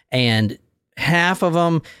people, and half of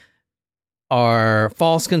them are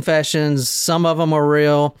false confessions. Some of them are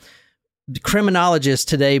real. The criminologists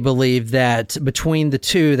today believe that between the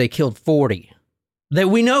two, they killed 40. That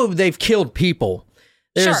we know they've killed people.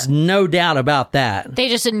 There's no doubt about that. They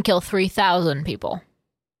just didn't kill 3,000 people.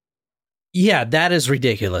 Yeah, that is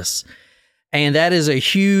ridiculous. And that is a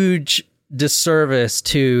huge disservice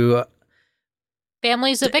to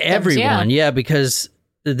families of victims, everyone. Yeah, because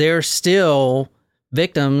they're still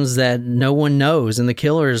victims that no one knows. And the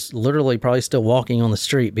killer is literally probably still walking on the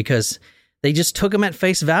street because they just took him at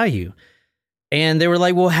face value. And they were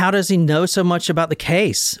like, well, how does he know so much about the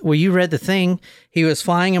case? Well, you read the thing. He was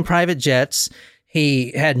flying in private jets.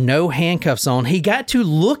 He had no handcuffs on. He got to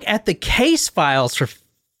look at the case files, for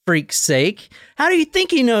freak's sake. How do you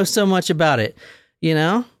think he knows so much about it? You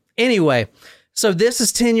know? Anyway, so this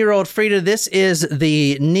is 10-year-old Frida. This is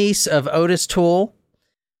the niece of Otis Toole.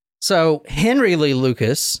 So Henry Lee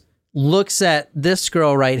Lucas looks at this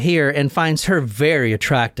girl right here and finds her very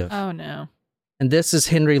attractive. Oh, no. And this is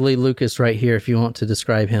Henry Lee Lucas right here, if you want to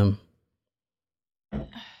describe him.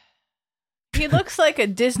 He looks like a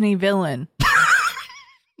Disney villain.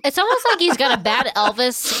 It's almost like he's got a bad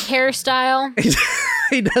Elvis hairstyle.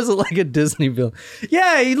 He does look like a Disney villain.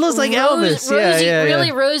 Yeah, he looks like Elvis.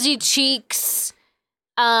 Really rosy cheeks,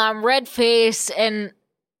 red face, and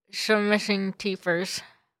some missing teethers.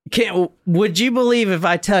 Would you believe if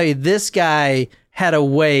I tell you this guy had a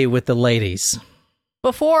way with the ladies?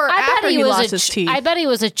 Before, after he lost his teeth. I bet he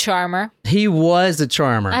was a charmer. He was a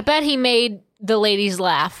charmer. I bet he made the ladies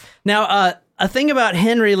laugh. Now, a thing about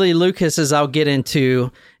Henry Lee Lucas, as I'll get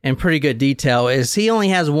into in pretty good detail, is he only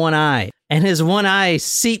has one eye. And his one eye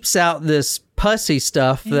seeps out this pussy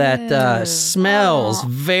stuff that smells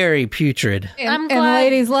very putrid. And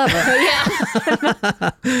ladies love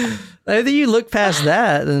it. Yeah. Either you look past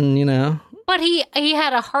that, then, you know. But he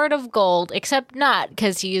had a heart of gold, except not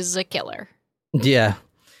because he's a killer. Yeah.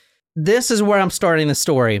 This is where I'm starting the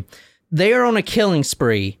story. They are on a killing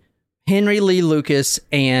spree. Henry Lee Lucas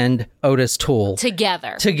and Otis Toole.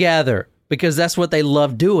 Together. Because that's what they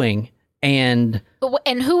love doing. And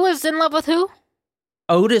who was in love with who?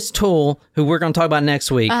 Otis Toole, who we're going to talk about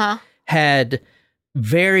next week, had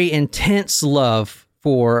very intense love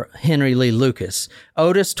for Henry Lee Lucas.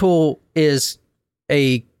 Otis Toole is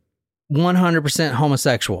a 100%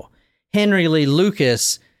 homosexual. Henry Lee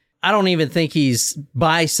Lucas, I don't even think he's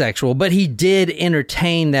bisexual, but he did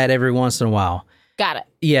entertain that every once in a while. Got it.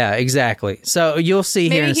 Yeah, exactly. So you'll see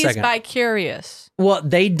here in a second. Maybe he's bi-curious. Well,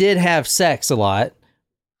 they did have sex a lot,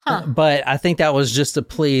 but I think that was just to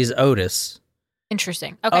please Otis.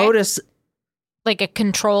 Interesting. Okay. Otis, like a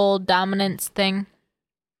control dominance thing.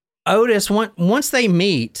 Otis, once they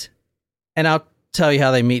meet, and I'll tell you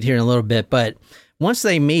how they meet here in a little bit, but once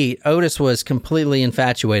they meet, Otis was completely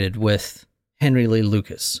infatuated with Henry Lee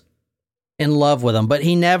Lucas. In love with him, but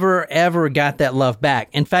he never ever got that love back.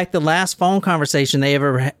 In fact, the last phone conversation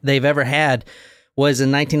they've ever had was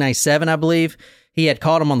in 1997, I believe. He had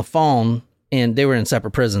called him on the phone, and they were in separate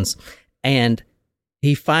prisons. And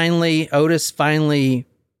Otis finally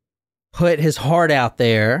put his heart out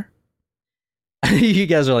there. You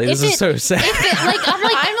guys are like, this is so sad.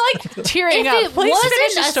 I'm tearing up. If it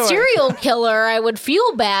wasn't a serial killer, I would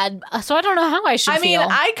feel bad. So I don't know how I should feel. I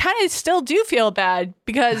mean, I kind of still do feel bad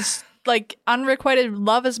because unrequited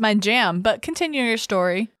love is my jam, but continue your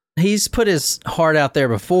story. He's put his heart out there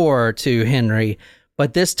before to Henry,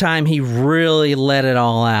 but this time he really let it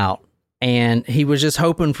all out. And he was just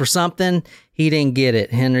hoping for something. He didn't get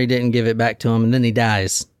it. Henry didn't give it back to him, and then he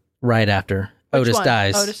dies right after. Otis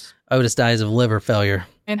dies. Otis dies of liver failure.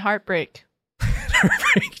 And heartbreak.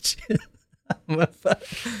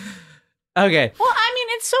 Okay. Well, I mean,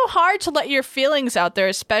 it's so hard to let your feelings out there,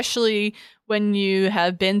 especially when you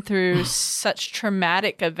have been through such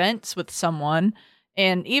traumatic events with someone,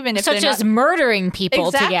 and even if such as murdering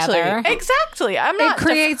people together. Exactly. It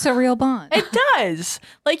creates a real bond. It does.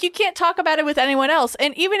 Like, you can't talk about it with anyone else.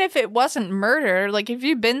 And even if it wasn't murder, like if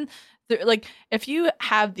you've been through, like if you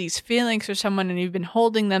have these feelings for someone and you've been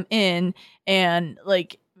holding them in, and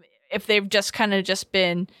like if they've just kind of just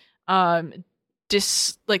been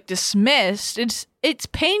dismissed, it's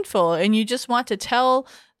painful, and you just want to tell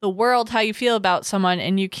the world how you feel about someone,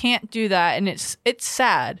 and you can't do that, and it's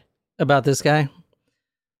sad. About this guy?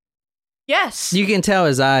 Yes. You can tell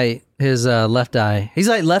his left eye. He's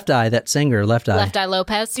like Left Eye, that singer, Left Eye. Left Eye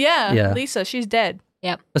Lopez. Yeah. Lisa, she's dead.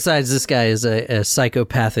 Yep. Besides, this guy is a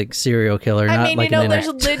psychopathic serial killer. I not mean, like there's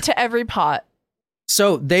a lid to every pot.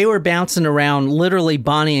 So they were bouncing around, literally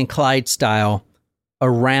Bonnie and Clyde style,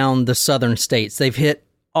 around the southern states. They've hit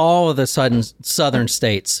all of the southern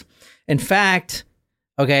states. In fact,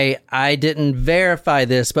 okay, I didn't verify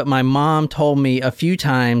this, but my mom told me a few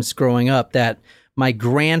times growing up that my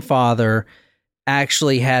grandfather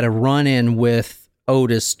actually had a run-in with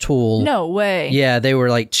Otis Toole. No way. Yeah, they were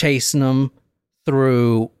like chasing him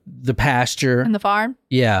through the pasture. In the farm?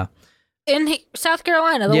 Yeah. In South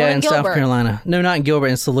Carolina, the yeah, one in in Gilbert. South Carolina. No, not in Gilbert,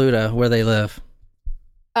 in Saluda, where they live.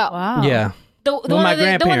 Oh, Wow. Yeah. the Well, one my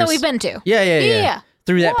that grandparents. we've been to. Yeah.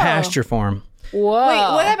 Through that Whoa. pasture farm. Whoa. Wait,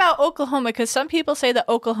 what about Oklahoma? Because some people say that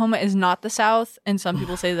Oklahoma is not the South, and some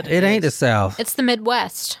people say that It ain't the is. South. It's the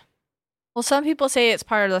Midwest. Well, some people say it's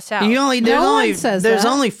part of the South. There's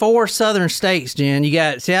only 4 southern states, Jen. You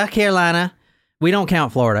got South Carolina. We don't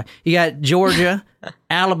count Florida. You got Georgia,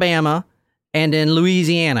 Alabama, and then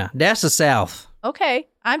Louisiana. That's the South. Okay,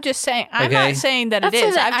 I'm just saying. I'm Okay. not saying that it That's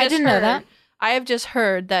is. it. I've I just didn't know heard, that. I have just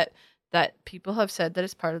heard that people have said that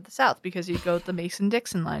it's part of the South because you go with the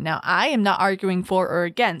Mason-Dixon line. Now, I am not arguing for or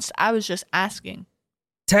against. I was just asking.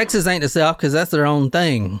 Texas ain't the South because that's their own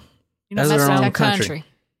thing. You know, That's that's their own Texas. country.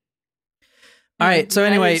 All right, so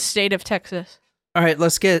United anyway, state of Texas. all right,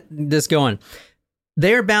 let's get this going.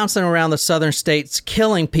 They're bouncing around the southern states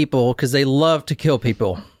killing people because they love to kill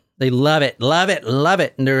people. They love it.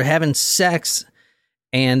 And they're having sex.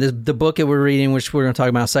 And the book that we're reading, which we're going to talk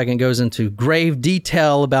about in a second, goes into grave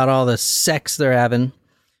detail about all the sex they're having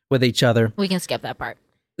with each other. We can skip that part.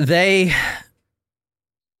 They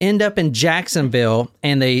end up in Jacksonville,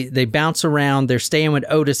 and they bounce around. They're staying with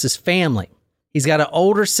Otis's family. He's got an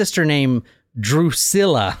older sister named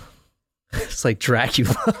Drusilla. It's like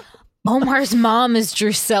Dracula. Omar's mom is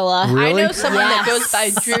Drusilla. Really? I know someone that Yes. goes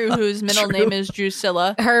by Drew, whose middle name is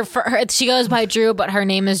Drusilla. She goes by Drew, but her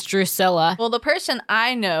name is Drusilla. Well, the person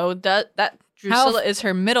I know, that Drusilla is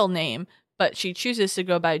her middle name, but she chooses to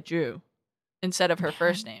go by Drew instead of her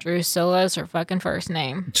first name. Drusilla is her fucking first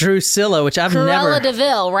name. Drusilla, which I've Cruella never...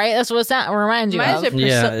 DeVille, right? That's what that reminds you Reminds of. me of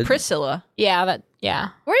Yeah. Priscilla. Yeah.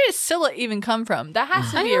 Where does Scylla even come from? That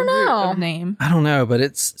has to I be a don't root know. of name. I don't know, but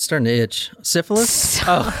it's starting to itch. Syphilis?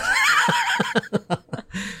 Oh.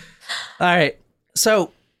 All right.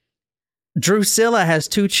 So Drusilla has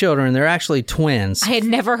 2 children. They're actually twins. I had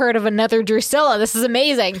never heard of another Drusilla. This is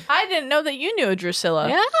amazing. I didn't know that you knew a Drusilla.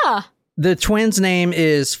 Yeah. The twins' name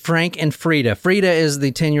is Frank and Frida. Frida is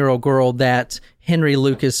the 10-year-old girl that Henry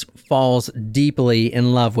Lucas falls deeply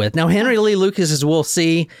in love with. Now, Henry Lee Lucas, as we'll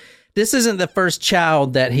see, this isn't the first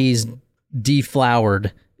child that he's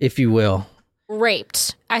deflowered, if you will.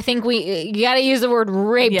 Raped. I think you got to use the word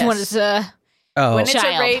raped Yes. when it's Oh, When it's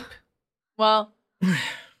Child. a rape, well,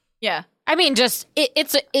 yeah. I mean, just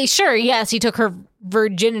sure, yes, he took her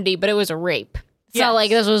virginity, but it was a rape. It's Yes. not like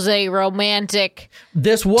this was a romantic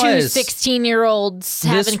this 2 was 16-year-olds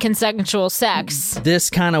having consensual sex. this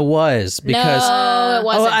kind of was because No, it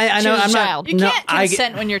wasn't. I She know, was a I'm not- child. You No, can't I-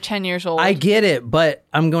 consent when you're 10 years old. I get it, but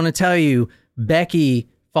I'm going to tell you, Becky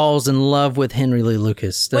falls in love with Henry Lee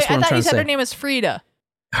Lucas. That's Wait, what I I'm thought trying you to said say. her name was Frida.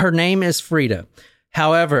 Her name is Frida.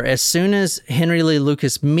 However, as soon as Henry Lee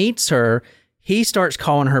Lucas meets her, he starts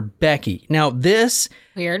calling her Becky. Now, this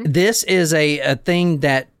Weird. is a thing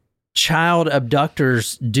that child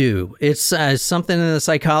abductors do. It's something in the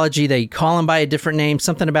psychology. They call them by a different name,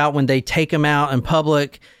 something about when they take them out in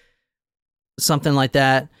public, something like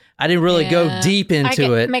that. I didn't really go Yeah. deep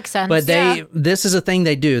into it. Makes sense. But Yeah. this is a thing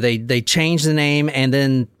they do. They change the name, and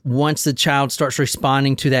then once the child starts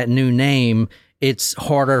responding to that new name, it's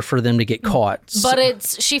harder for them to get caught. But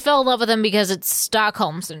So- she fell in love with him because it's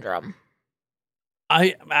Stockholm syndrome.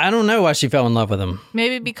 I don't know why she fell in love with him.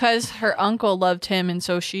 Maybe because her uncle loved him, and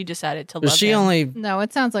so she decided to love She him. only No,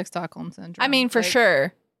 it sounds like Stockholm syndrome. I mean, for Like,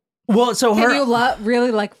 sure. well, so Can her. you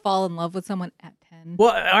really like fall in love with someone at 10?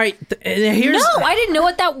 Well, all right. Here's No, I didn't know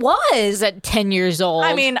what that was at 10 years old.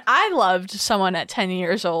 I mean, I loved someone at 10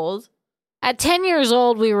 years old. at 10 years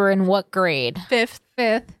old, we were in what grade? 5th.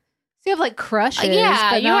 5th. So you have like crushes. Yeah,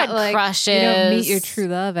 but you not, had like, crushes. You don't meet your true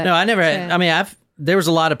love at no. I never had. 10. I mean, there was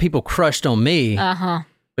a lot of people crushed on me, Uh-huh.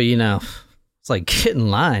 but it's like get in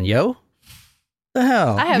line, yo. The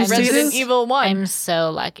hell? I have You see Resident this? Evil 1. I'm so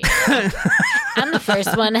lucky. I'm the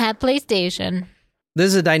first one to have PlayStation. this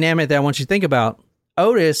is a dynamic that I want you to think about.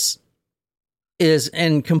 Otis is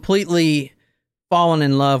completely fallen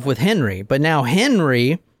in love with Henry, but now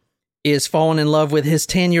Henry is falling in love with his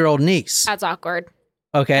 10-year-old niece. That's awkward.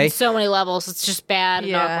 Okay. On so many levels. It's just bad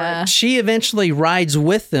and awkward. She eventually rides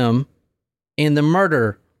with them in the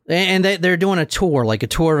murder, and they're doing a tour, like a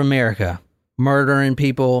tour of America, murdering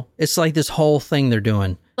people. It's like this whole thing they're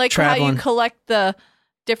doing. Like traveling. how you collect the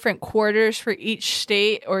different quarters for each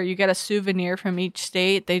state, or you get a souvenir from each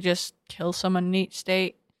state. They just kill someone in each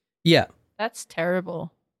state. Yeah. That's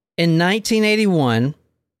terrible. In 1981,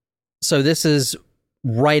 so this is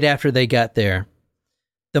right after they got there,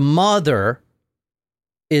 the mother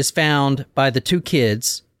is found by the two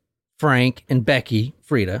kids, Frank and Becky,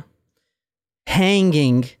 Frida,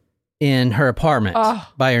 hanging in her apartment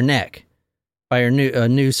by her neck, by her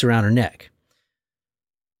noose around her neck.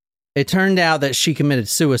 It turned out that she committed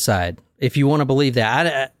suicide. If you want to believe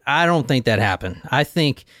that, I don't think that happened. I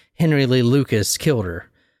think Henry Lee Lucas killed her.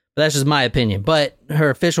 But that's just my opinion. But her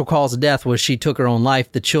official cause of death was she took her own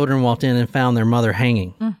life. The children walked in and found their mother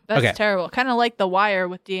hanging. That's terrible. Kind of like The Wire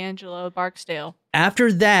with D'Angelo Barksdale.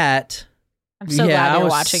 After that, I'm so glad you're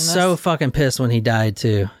watching this. I was so fucking pissed when he died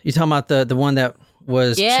too. You talking about the one that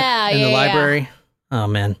was in the library? Oh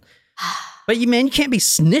man. But you can't be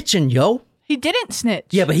snitching, yo. He didn't snitch.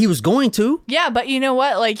 Yeah, but he was going to. Yeah, but you know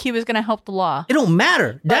what? Like, he was going to help the law. It don't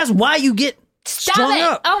matter. That's why you get strung it.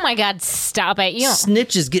 up. Oh my God, stop it. You don't...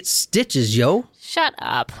 Snitches get stitches, yo. Shut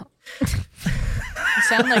up. You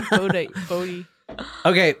sound like Bodie.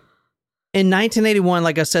 Okay. In 1981,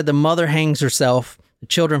 like I said, the mother hangs herself. The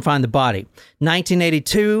children find the body.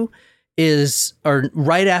 1982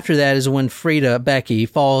 right after that is when Frida, Becky,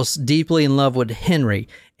 falls deeply in love with Henry.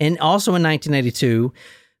 And also in 1982,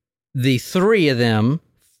 the three of them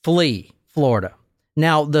flee Florida.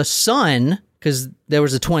 Now, the son, because there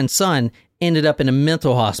was a twin son, ended up in a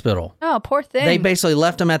mental hospital. Oh, poor thing. They basically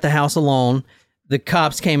left him at the house alone. The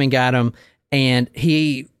cops came and got him, and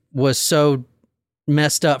he was so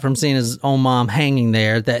messed up from seeing his own mom hanging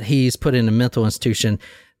there that he's put in a mental institution.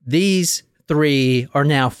 These three are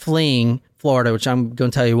now fleeing Florida, which I'm going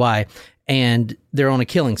to tell you why, and they're on a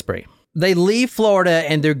killing spree. They leave Florida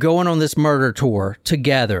and they're going on this murder tour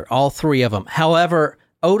together, all three of them. However,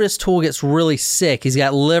 Otis Toole gets really sick. He's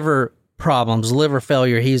got liver problems, liver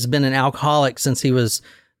failure. He's been an alcoholic since he was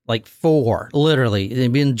like 4, literally. He's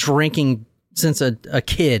been drinking since a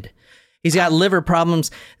kid. He's got liver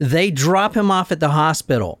problems. They drop him off at the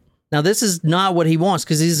hospital. Now, this is not what he wants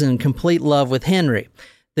because he's in complete love with Henry.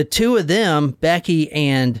 The two of them, Becky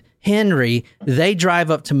and Henry, they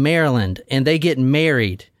drive up to Maryland and they get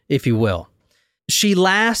married, if you will. She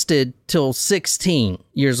lasted till 16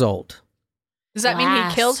 years old. Does that mean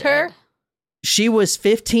he killed her? She was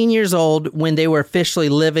 15 years old when they were officially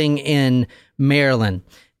living in Maryland.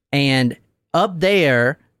 And up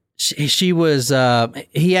there, she was,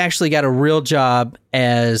 he actually got a real job in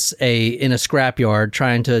a scrapyard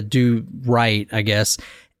trying to do right, I guess.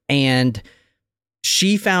 And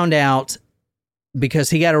she found out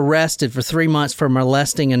because he got arrested for 3 months for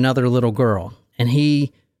molesting another little girl. And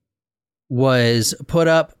he was put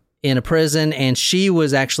up in a prison, and she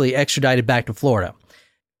was actually extradited back to Florida.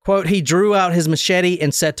 Quote, he drew out his machete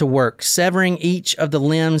and set to work, severing each of the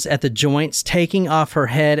limbs at the joints, taking off her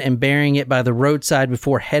head and burying it by the roadside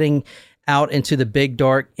before heading out into the big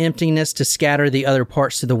dark emptiness to scatter the other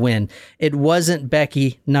parts to the wind. It wasn't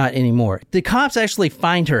Becky, not anymore. The cops actually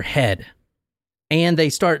find her head, and they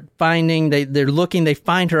start finding, they're looking, they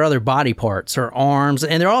find her other body parts, her arms,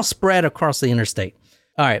 and they're all spread across the interstate.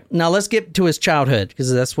 All right, now let's get to his childhood,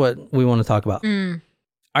 because that's what we want to talk about. All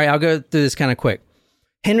right, I'll go through this kind of quick.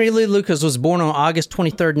 Henry Lee Lucas was born on August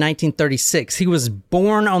 23rd, 1936. He was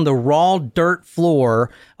born on the raw dirt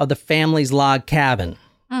floor of the family's log cabin.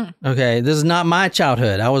 Okay, this is not my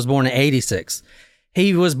childhood. I was born in 86.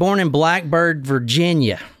 He was born in Blacksburg,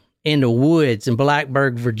 Virginia, in the woods in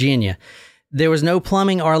Blacksburg, Virginia. There was no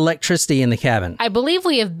plumbing or electricity in the cabin. I believe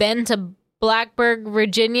we have been to Blacksburg,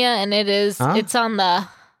 Virginia, and it's on the...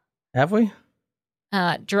 Have we?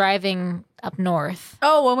 Driving up north.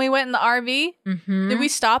 Oh, when we went in the RV? Mm-hmm. Did we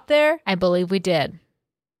stop there? I believe we did.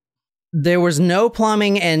 There was no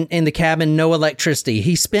plumbing and in the cabin, no electricity.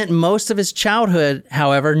 He spent most of his childhood,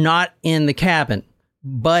 however, not in the cabin,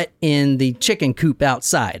 but in the chicken coop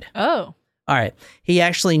outside. Oh. All right. He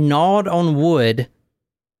actually gnawed on wood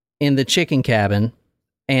in the chicken cabin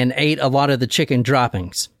and ate a lot of the chicken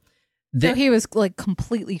droppings. So he was like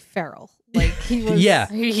completely feral. Like he was. Yeah.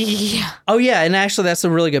 Oh, yeah. And actually, that's a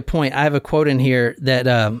really good point. I have a quote in here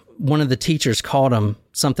that one of the teachers called him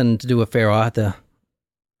something to do with feral.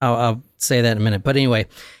 I'll say that in a minute. But anyway,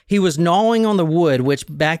 he was gnawing on the wood, which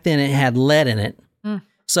back then it had lead in it.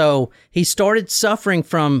 So he started suffering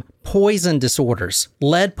from poison disorders,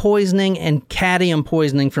 lead poisoning and cadmium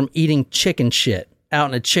poisoning from eating chicken shit out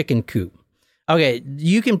in a chicken coop. Okay,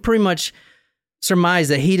 you can pretty much surmise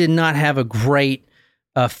that he did not have a great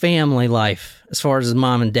family life as far as his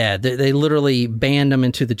mom and dad. They literally banned him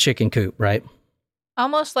into the chicken coop, right?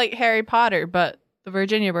 Almost like Harry Potter, but the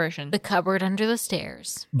Virginia version. The cupboard under the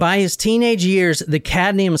stairs. By his teenage years, the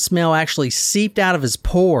cadmium smell actually seeped out of his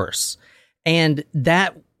pores, and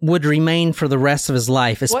that would remain for the rest of his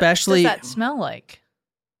life, especially... What does that smell like?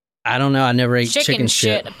 I don't know. I never ate chicken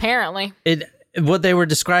shit. Apparently. What they were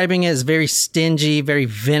describing is very stingy, very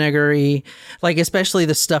vinegary, like especially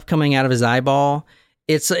the stuff coming out of his eyeball.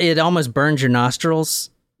 It almost burns your nostrils.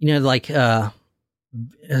 You know, like what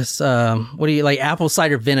do you like? Apple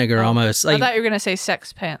cider vinegar, almost. Like, I thought you were gonna say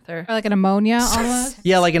Sex Panther. Or like an ammonia almost.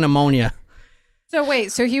 Yeah, like an ammonia. So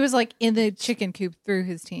wait, so he was like in the chicken coop through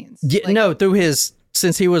his teens? Yeah, Like, no,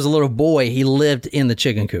 since he was a little boy, he lived in the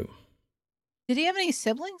chicken coop. Did he have any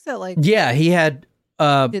siblings that like? Yeah, he had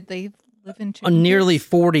Did they live in chicken nearly coops?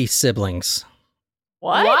 40 siblings.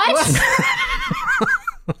 What?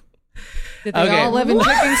 Did they Okay. all live in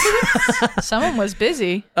chicken coops? Someone was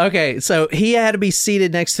busy. Okay, so he had to be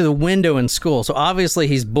seated next to the window in school. So obviously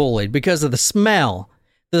he's bullied because of the smell.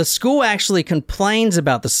 The school actually complains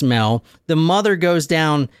about the smell. The mother goes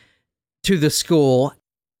down to the school.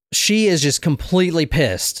 She is just completely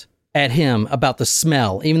pissed at him about the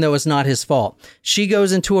smell, even though it's not his fault. She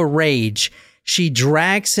goes into a rage. She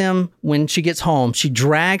drags him when she gets home. She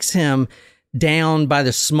drags him down by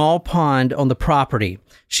the small pond on the property.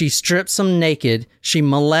 She strips him naked. She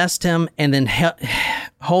molests him and then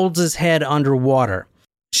holds his head underwater.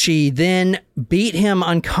 She then beat him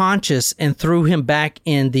unconscious and threw him back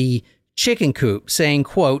in the chicken coop, saying,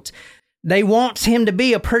 quote, "They wants him to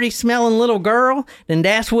be a pretty smelling little girl, then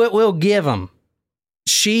that's what we'll give him."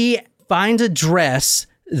 She finds a dress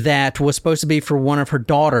that was supposed to be for one of her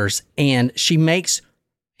daughters, and she makes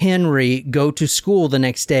Henry go to school the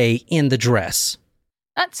next day in the dress.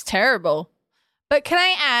 That's terrible. But can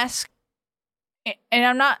I ask, and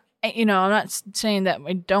I'm not saying that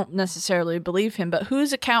we don't necessarily believe him, but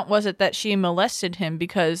whose account was it that she molested him?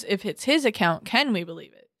 Because if it's his account, can we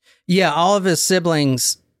believe it? Yeah, all of his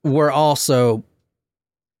siblings were also...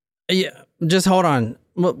 Yeah, just hold on.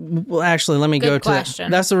 Well, actually, let me Good go to...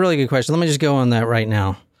 question. That's a really good question. Let me just go on that right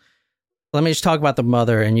now. Let me just talk about the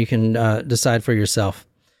mother, and you can decide for yourself.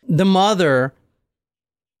 The mother,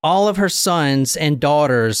 all of her sons and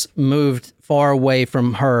daughters moved far away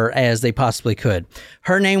from her as they possibly could.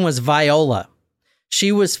 Her name was Viola.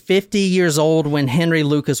 She was 50 years old when Henry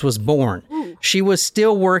Lucas was born. Ooh. She was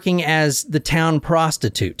still working as the town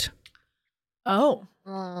prostitute. Oh.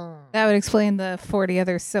 That would explain the 40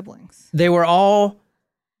 other siblings. They were all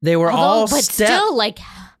But step. still, like,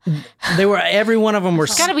 Every one of them were.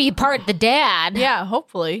 it's got to be part the dad. Yeah,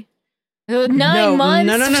 hopefully. 9 No, months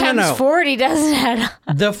no, times 40 doesn't add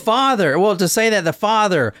up. The father, well, to say that the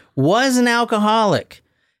father was an alcoholic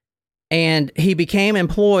and he became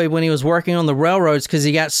employed when he was working on the railroads because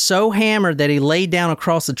he got so hammered that he laid down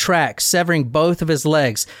across the track, severing both of his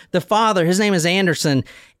legs. The father, his name is Anderson,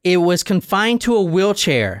 it was confined to a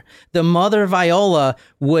wheelchair. The mother, Viola,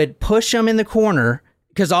 would push him in the corner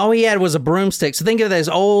because all he had was a broomstick. So think of this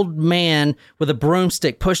old man with a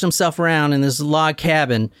broomstick pushing himself around in this log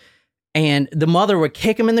cabin. And the mother would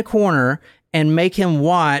kick him in the corner and make him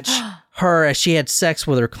watch her as she had sex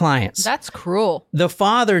with her clients. That's cruel. The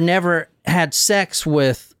father never had sex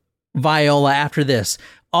with Viola after this.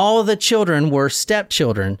 All the children were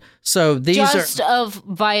stepchildren. So these Just are... of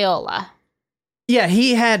Viola. Yeah,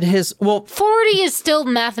 he had his... Well, 40 is still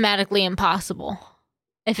mathematically impossible.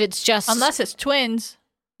 If it's just... Unless it's twins.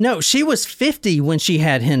 no, she was 50 when she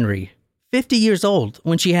had Henry. 50 years old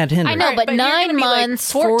when she had Henry. I know, Right, but you're gonna 9 be, like,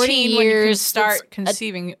 months, 14 40 when you can years. start that's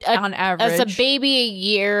conceiving on average. As a baby a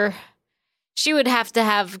year, she would have to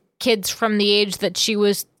have kids from the age that she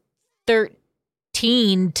was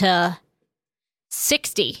 13 to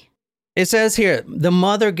 60. It says here, the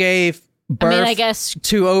mother gave birth I guess...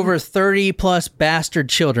 to over 30 plus bastard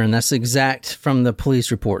children. That's exact from the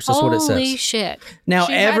police reports. That's what it says. Holy shit. Now,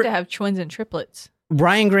 she had to have twins and triplets.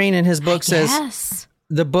 Ryan Green in his book says, Yes.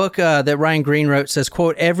 the book that Ryan Green wrote says,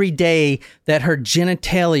 quote, "Every day that her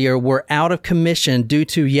genitalia were out of commission due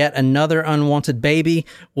to yet another unwanted baby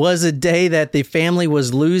was a day that the family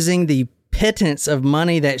was losing the pittance of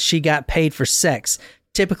money that she got paid for sex,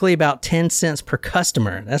 typically about 10 cents per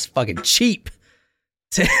customer." That's fucking cheap.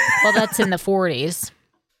 Well, that's in the 40s.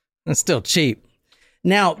 That's still cheap.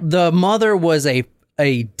 Now, the mother was a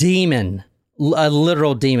a demon, a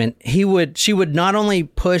literal demon. She would not only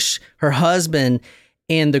push her husband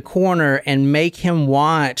in the corner and make him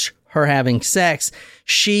watch her having sex,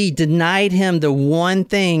 she denied him the one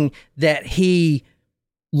thing that he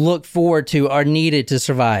looked forward to or needed to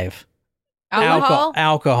survive.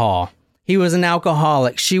 Alcohol. He was an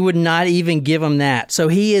alcoholic. She would not even give him that. So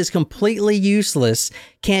he is completely useless,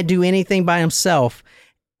 can't do anything by himself,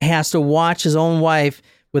 has to watch his own wife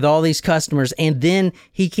with all these customers, and then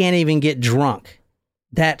he can't even get drunk.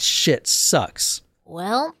 That shit sucks.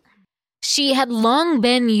 Well, she had long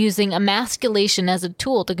been using emasculation as a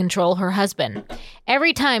tool to control her husband.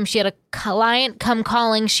 Every time she had a client come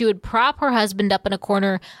calling, she would prop her husband up in a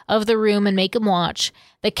corner of the room and make him watch.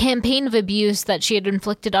 The campaign of abuse that she had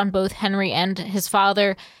inflicted on both Henry and his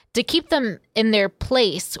father to keep them in their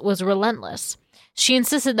place was relentless. She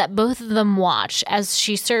insisted that both of them watch as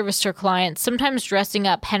she serviced her clients, sometimes dressing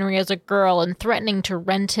up Henry as a girl and threatening to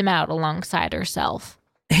rent him out alongside herself.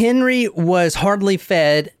 Henry was hardly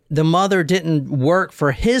fed. The mother didn't work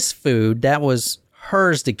for his food. That was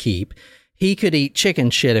hers to keep. He could eat chicken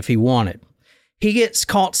shit if he wanted. He gets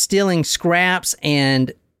caught stealing scraps,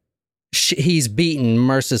 and he's beaten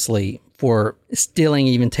mercilessly for stealing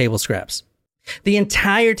even table scraps. The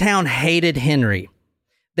entire town hated Henry.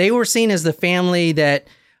 They were seen as the family that,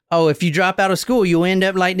 if you drop out of school, you'll end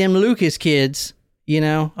up like them Lucas kids,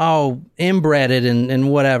 inbreded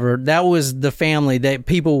and whatever. That was the family that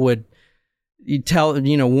people would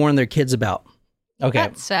warn their kids about. Okay.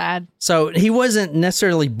 That's sad. So he wasn't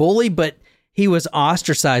necessarily bullied, but he was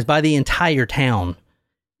ostracized by the entire town.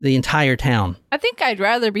 The entire town. I think I'd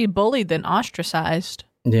rather be bullied than ostracized.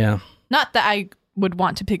 Yeah. Not that I would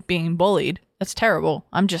want to pick being bullied. That's terrible.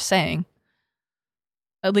 I'm just saying.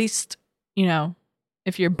 At least,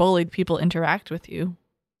 if you're bullied, people interact with you.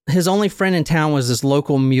 His only friend in town was this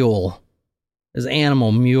local mule. His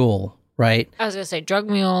animal mule, right? I was going to say drug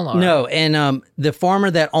mule. Or... No, and the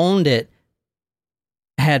farmer that owned it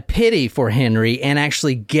had pity for Henry and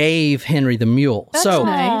actually gave Henry the mule. That's so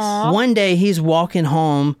nice. One day he's walking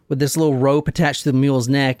home with this little rope attached to the mule's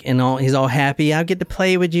neck, and he's all happy. I'll get to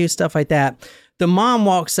play with you, stuff like that. The mom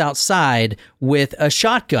walks outside with a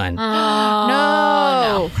shotgun.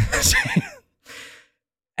 No.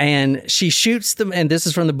 And she shoots them, and this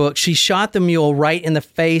is from the book, she shot the mule right in the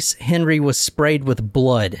face. Henry was sprayed with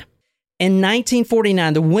blood. In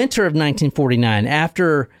 1949, the winter of 1949,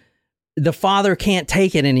 after the father can't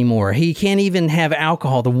take it anymore, he can't even have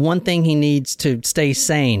alcohol, the one thing he needs to stay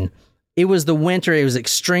sane. It was the winter, it was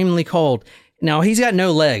extremely cold. Now, he's got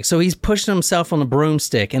no legs, so he's pushing himself on a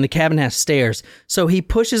broomstick, and the cabin has stairs. So he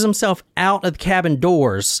pushes himself out of the cabin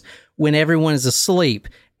doors when everyone is asleep,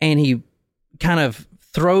 and he kind of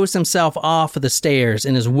throws himself off of the stairs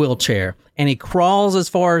in his wheelchair, and he crawls as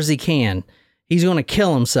far as he can. He's going to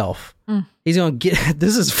kill himself. He's going to get...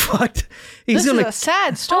 This is fucked. This is a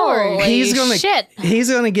sad story. He's going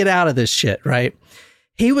to get out of this shit, right?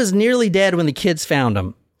 He was nearly dead when the kids found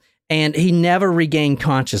him. And he never regained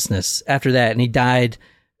consciousness after that, and he died,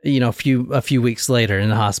 a few weeks later in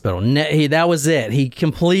the hospital. That was it. He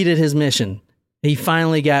completed his mission. He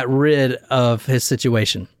finally got rid of his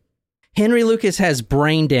situation. Henry Lucas has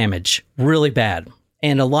brain damage, really bad,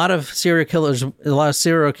 and a lot of serial killers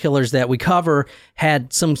that we cover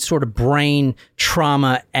had some sort of brain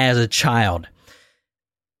trauma as a child.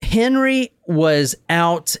 Henry was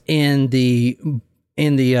out in the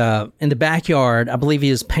backyard. I believe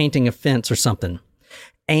he was painting a fence or something.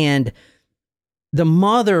 And the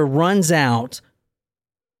mother runs out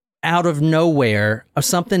of nowhere of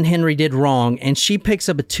something Henry did wrong, and she picks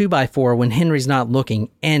up a 2x4 when Henry's not looking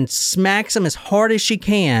and smacks him as hard as she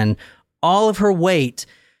can, all of her weight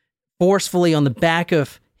forcefully on the back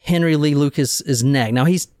of Henry Lee Lucas's neck. Now,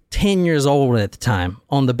 he's 10 years old at the time,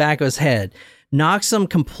 on the back of his head, knocks him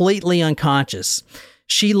completely unconscious.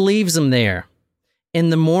 She leaves him there.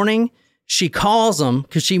 In the morning, she calls him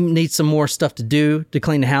because she needs some more stuff to do to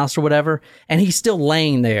clean the house or whatever, and he's still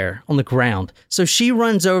laying there on the ground. So she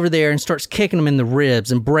runs over there and starts kicking him in the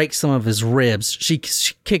ribs and breaks some of his ribs.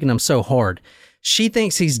 She's kicking him so hard. She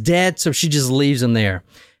thinks he's dead, so she just leaves him there.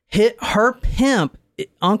 Her pimp,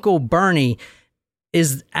 Uncle Bernie,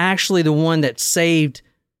 is actually the one that saved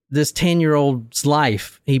this 10-year-old's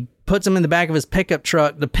life. He puts him in the back of his pickup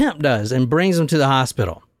truck, the pimp does, and brings him to the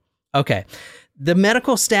hospital. Okay. The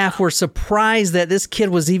medical staff were surprised that this kid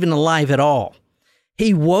was even alive at all.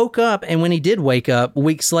 He woke up, and when he did wake up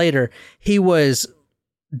weeks later, he was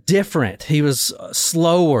different. He was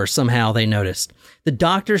slower somehow, they noticed. The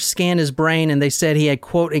doctors scanned his brain, and they said he had,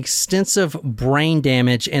 quote, extensive brain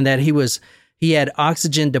damage, and that he had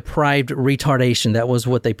oxygen-deprived retardation. That was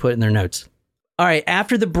what they put in their notes. All right,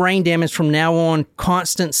 after the brain damage, from now on,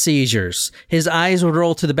 constant seizures. His eyes would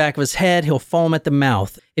roll to the back of his head. He'll foam at the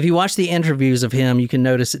mouth. If you watch the interviews of him, you can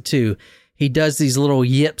notice it too. He does these little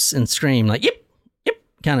yips and scream, like yip, yip,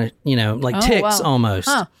 kind of, like ticks almost.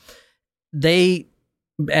 Huh. They,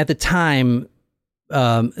 at the time,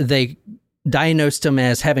 they diagnosed him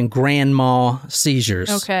as having grand mal seizures.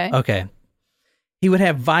 Okay. He would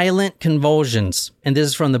have violent convulsions. And this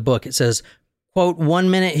is from the book. It says, quote, 1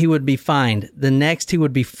 minute he would be fine. The next he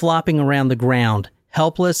would be flopping around the ground,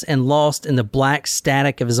 helpless and lost in the black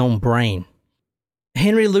static of his own brain.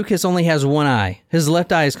 Henry Lucas only has one eye. His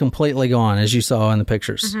left eye is completely gone, as you saw in the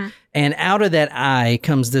pictures. Mm-hmm. And out of that eye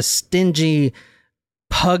comes this stingy,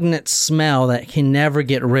 pungent smell that he can never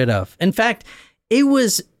get rid of. In fact, it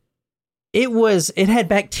had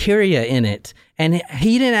bacteria in it, and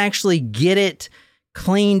he didn't actually get it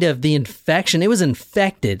cleaned of the infection. It was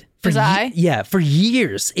infected. His eye? Yeah, for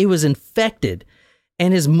years. It was infected.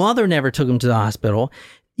 And his mother never took him to the hospital.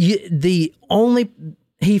 He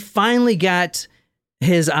finally got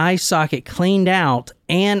his eye socket cleaned out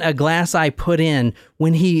and a glass eye put in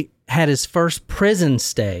when he had his first prison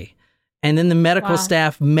stay. And then the medical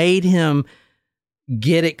staff made him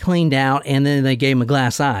get it cleaned out, and then they gave him a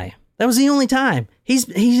glass eye. That was the only time. He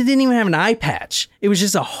didn't even have an eye patch. It was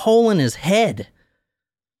just a hole in his head.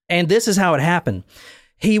 And this is how it happened.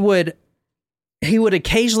 He would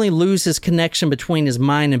occasionally lose his connection between his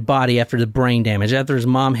mind and body after the brain damage, after his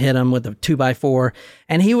mom hit him with a 2x4.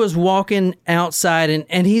 And he was walking outside,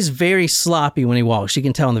 and he's very sloppy when he walks. You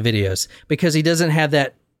can tell in the videos, because he doesn't have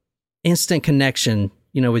that instant connection,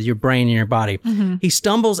 with your brain and your body. Mm-hmm. He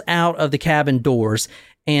stumbles out of the cabin doors,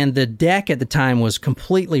 and the deck at the time was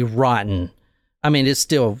completely rotten. I mean, it's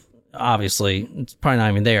still, obviously, it's probably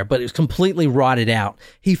not even there, but it was completely rotted out.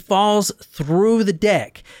 He falls through the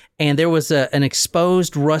deck, and there was an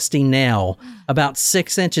exposed rusty nail about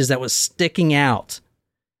 6 inches that was sticking out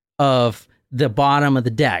of the bottom of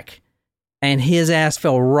the deck. And his ass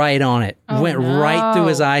fell right on it, went right through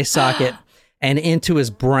his eye socket and into his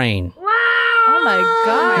brain. Oh my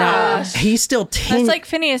God. Now, he's still 10. That's like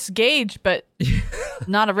Phineas Gage, but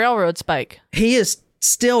not a railroad spike. He is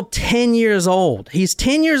still 10 years old. He's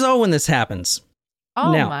 10 years old when this happens.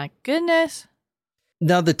 Oh my goodness.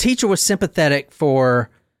 Now, the teacher was sympathetic for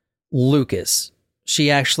Lucas. She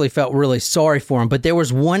actually felt really sorry for him. But there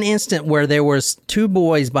was one instant where there was two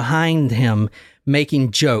boys behind him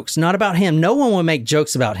making jokes. Not about him. No one would make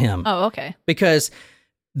jokes about him. Oh, okay. Because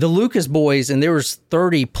the Lucas boys, and there was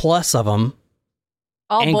 30 plus of them,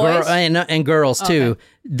 all boys? And girls too.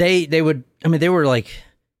 Okay. They would, they were like,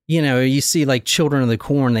 you see like Children of the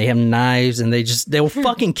Corn, they have knives and they'll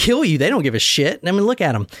fucking kill you. They don't give a shit. Look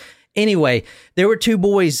at them. Anyway, there were two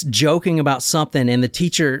boys joking about something, and the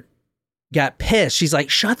teacher got pissed. She's like,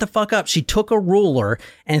 shut the fuck up. She took a ruler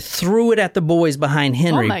and threw it at the boys behind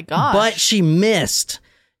Henry. Oh my gosh. But she missed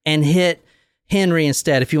and hit Henry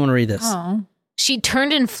instead, if you want to read this. Oh. She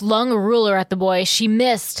turned and flung a ruler at the boy. She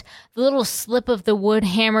missed. The little slip of the wood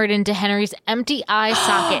hammered into Henry's empty eye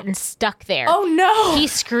socket and stuck there. Oh, no. He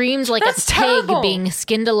screamed like That's a pig terrible. being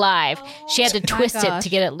skinned alive. She had to twist it to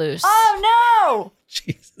get it loose. Oh, no.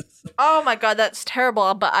 Jesus. Oh, my God. That's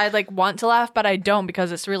terrible. But I want to laugh, but I don't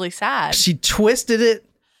because it's really sad. She twisted it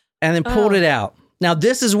and then pulled it out. Now,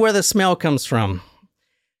 this is where the smell comes from.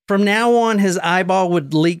 From now on, his eyeball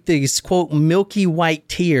would leak these, quote, milky white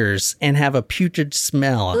tears and have a putrid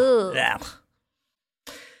smell. Ugh.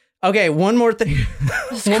 Okay, one more thing.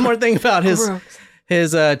 One more thing about his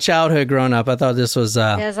childhood growing up. I thought this was...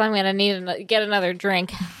 yes, I'm going to need to get another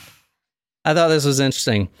drink. I thought this was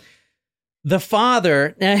interesting. The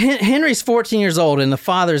father... Now, Henry's 14 years old, and the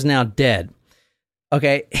father's now dead.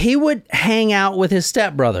 Okay, he would hang out with his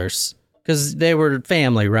stepbrothers because they were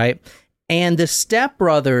family, right? And the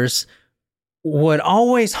stepbrothers would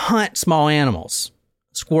always hunt small animals,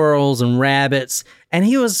 squirrels and rabbits. And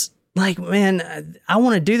he was like, man, I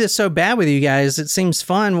want to do this so bad with you guys. It seems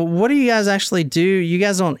fun. What do you guys actually do? You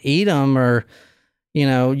guys don't eat them, or,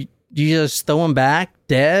 do you just throw them back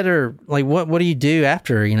dead, or like, what do you do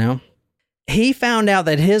after, He found out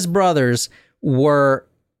that his brothers were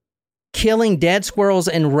killing dead squirrels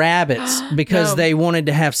and rabbits because they wanted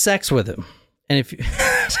to have sex with him. And if you...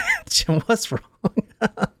 What's wrong?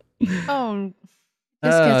 This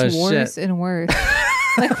gets worse and worse.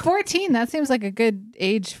 Like 14, that seems like a good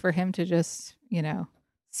age for him to just,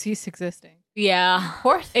 cease existing. Yeah.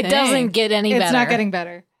 Poor thing. It doesn't get any better. It's not getting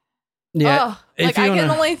better. Yeah. I can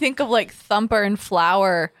only think of Thumper and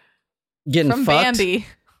Flower getting from fucked, Bambi.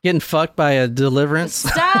 Getting fucked by a deliverance.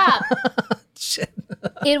 Stop! Shit.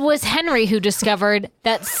 It was Henry who discovered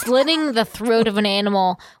that slitting the throat of an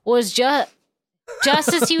animal was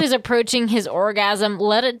Just as he was approaching his orgasm,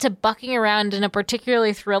 led it to bucking around in a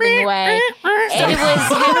particularly thrilling way. And it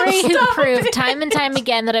was Henry who proved time and time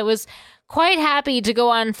again that it was quite happy to go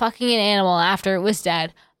on fucking an animal after it was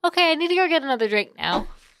dead. Okay, I need to go get another drink now.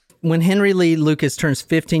 When Henry Lee Lucas turns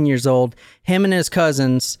 15 years old, him and his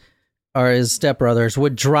cousins, or his stepbrothers,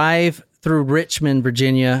 would drive through Richmond,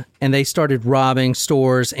 Virginia, and they started robbing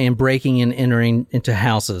stores and breaking and entering into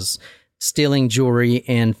houses, stealing jewelry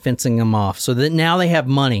and fencing them off. So that now they have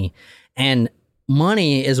money, and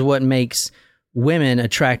money is what makes women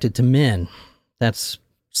attracted to men. That's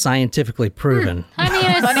scientifically proven. I mean,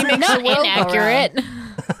 it's Money makes not the world go inaccurate.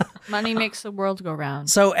 Money makes the world go round.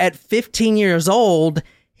 So at 15 years old,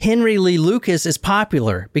 Henry Lee Lucas is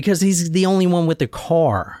popular because he's the only one with the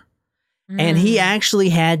car. And he actually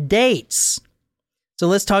had dates. So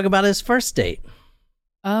let's talk about his first date.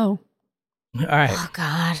 Oh. All right. Oh,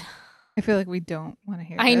 God. I feel like we don't want to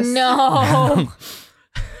hear I this. know.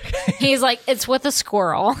 He's like, it's with a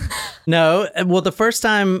squirrel. No, well,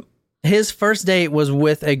 his first date was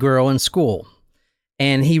with a girl in school.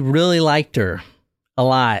 And he really liked her a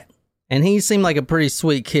lot. And he seemed like a pretty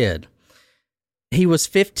sweet kid. He was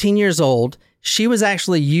 15 years old. She was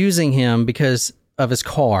actually using him because of his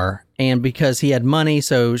car and because he had money,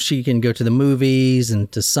 so she can go to the movies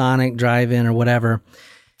and to Sonic drive-in or whatever.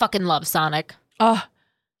 Fucking love Sonic. Oh,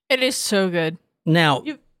 it is so good. Now,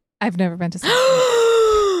 I've never been to Sonic.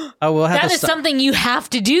 we'll have That to is stop. something you have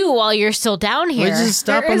to do while you're still down We here. just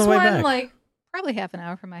stop There on is the way one back. like probably half an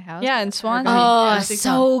hour from my house. Yeah, but in I've Swansea. never been. Oh, Yes,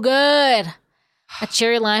 so good. A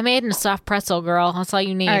cherry limeade and a soft pretzel, girl. That's all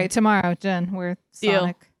you need. All right, tomorrow, Jen, we're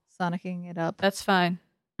Deal. Sonicking it up. That's fine.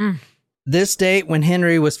 This date, when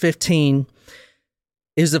Henry was 15,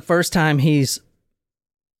 is the first time he's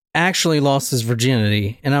actually lost his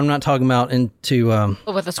virginity. And I'm not talking about into,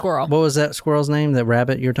 But with a squirrel. what was that squirrel's name? That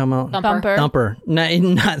rabbit you're talking about? Thumper. Thumper. No,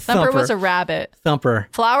 not Thumper. Thumper was a rabbit. Thumper.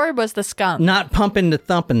 Flower was the skunk. Not pumping the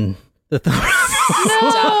thumping. The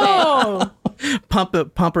Stop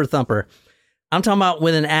pumper thumper. I'm talking about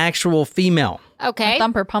with an actual female. Okay. it.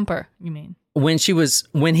 Thumper pumper, you mean. When he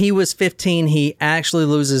was 15, he actually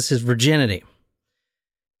loses his virginity.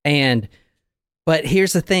 But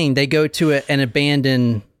here's the thing. They go to an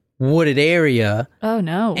abandoned wooded area Oh,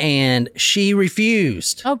 no. and she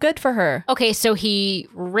refused. Oh, good for her. Okay, so he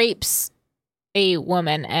rapes a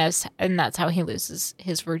woman and that's how he loses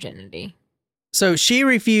his virginity. So she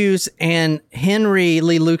refused, and Henry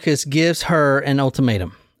Lee Lucas gives her an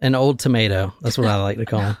ultimatum. An old tomato. That's what I like to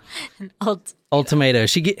call him. Old tomato.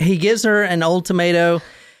 He gives her an old tomato,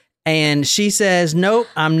 and she says, "Nope,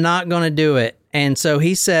 I'm not going to do it." And so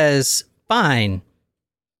he says, "Fine."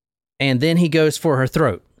 And then he goes for her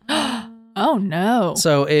throat. Oh, no.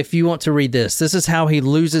 So if you want to read this is how he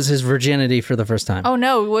loses his virginity for the first time. Oh,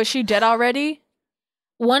 no. Was she dead already?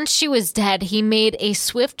 Once she was dead, he made a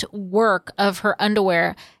swift work of her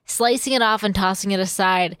underwear, slicing it off and tossing it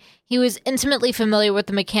aside. He was intimately familiar with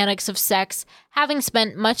the mechanics of sex, having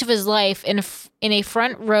spent much of his life in a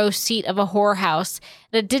front row seat of a whorehouse,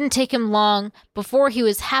 and it didn't take him long before he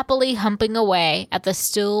was happily humping away at the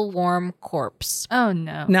still warm corpse. Oh,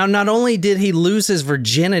 no. Now, not only did he lose his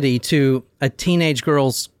virginity to a teenage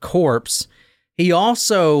girl's corpse, he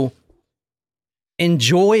also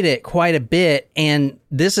enjoyed it quite a bit, and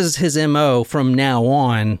this is his MO from now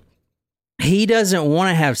on. He doesn't want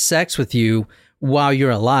to have sex with you while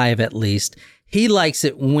you're alive, at least. He likes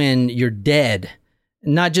it when you're dead.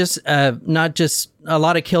 Not just a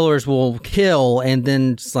lot of killers will kill and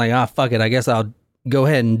then it's like, fuck it, I guess I'll go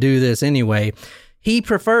ahead and do this anyway. He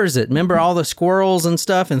prefers it. Remember all the squirrels and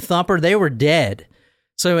stuff and Thumper, they were dead.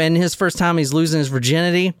 So in his first time he's losing his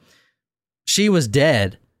virginity, she was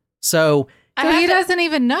dead. So he doesn't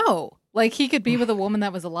even know. Like, he could be with a woman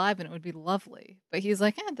that was alive and it would be lovely. But he's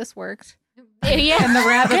like, this worked. Yeah, And the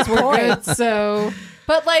rabbits were good, so...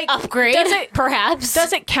 But, like, upgrade, perhaps.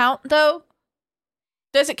 Does it count, though?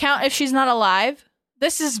 Does it count if she's not alive?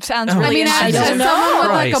 Sounds Oh. really I mean, as insensitive. someone with,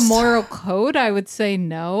 like, a Christ. moral code, I would say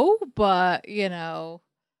no. But, you know...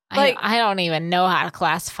 I don't even know how to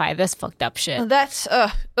classify this fucked up shit. That's,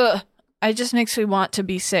 it just makes me want to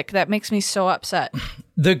be sick. That makes me so upset.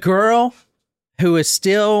 the girl who is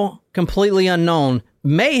still completely unknown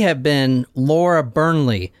may have been Laura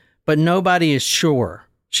Burnley, but nobody is sure.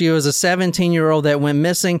 She was a 17-year-old that went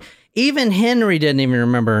missing. Even Henry didn't even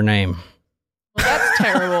remember her name. Well, that's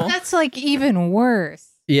terrible. That's, like, even worse.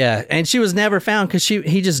 Yeah, and she was never found because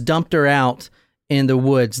he just dumped her out in the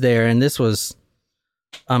woods there, and this was,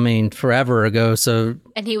 forever ago, so...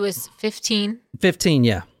 And he was 15. 15,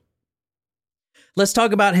 yeah. Let's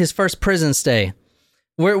talk about his first prison stay.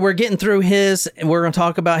 we're getting through his. We're going to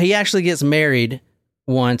talk about. He actually gets married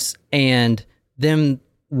once, and then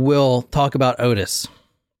we'll talk about Otis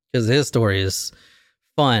because his story is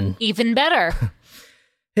fun. Even better.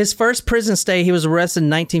 His first prison stay, he was arrested in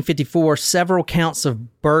 1954, several counts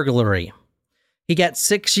of burglary. He got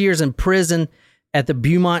 6 years in prison at the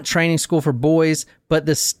Beaumont Training School for Boys, but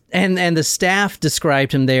the staff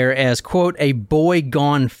described him there as, quote, a boy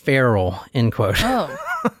gone feral, end quote. Oh.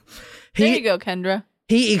 There you go, Kendra.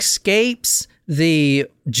 He escapes the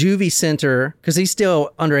juvie center because he's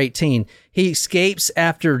still under 18. He escapes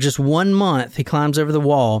after just 1 month. He climbs over the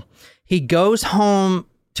wall. He goes home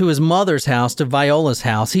to his mother's house, to Viola's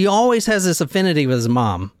house. He always has this affinity with his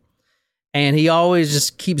mom. And he always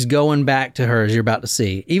just keeps going back to her, as you're about to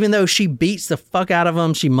see. Even though she beats the fuck out of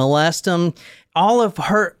him, she molests him. All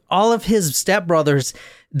of his stepbrothers,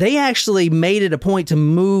 they actually made it a point to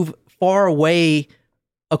move far away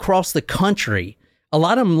across the country. A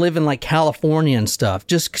lot of them live in like California and stuff,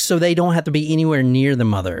 just so they don't have to be anywhere near the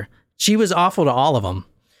mother. She was awful to all of them.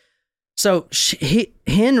 So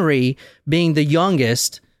Henry, being the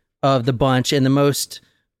youngest of the bunch and the most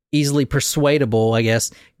easily persuadable, I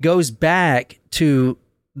guess, goes back to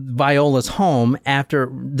Viola's home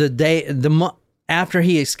after after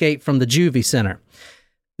he escaped from the juvie center.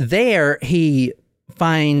 There, he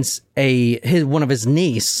finds one of his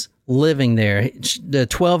niece living there, the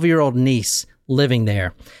 12-year-old niece living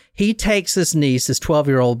there. He takes this niece, this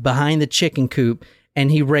 12-year-old, behind the chicken coop,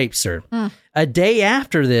 and he rapes her. A day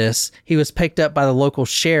after this, he was picked up by the local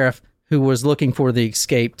sheriff who was looking for the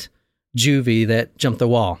escaped juvie that jumped the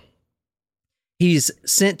wall. He's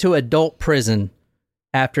sent to adult prison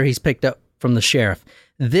after he's picked up from the sheriff.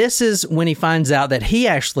 This is when he finds out that he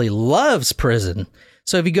actually loves prison.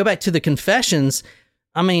 So if you go back to the confessions,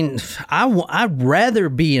 I mean, I'd rather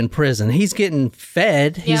be in prison. He's getting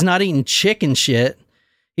fed. Yep. He's not eating chicken shit.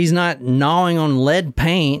 He's not gnawing on lead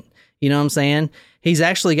paint. You know what I'm saying? He's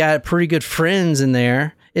actually got pretty good friends in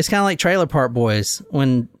there. It's kind of like Trailer Park Boys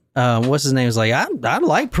when, what's his name, is like, I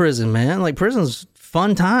like prison, man. Like, prison's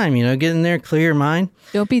fun time, you know, get in there, clear your mind.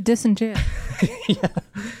 Don't be disingenuous. Yeah.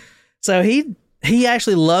 So he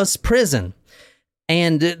actually loves prison.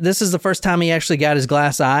 And this is the first time he actually got his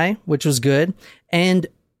glass eye, which was good. And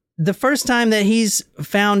the first time that he's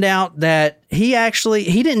found out that he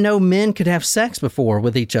didn't know men could have sex before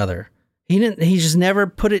with each other. He just never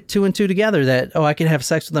put it two and two together that, I could have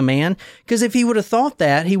sex with a man. Because if he would have thought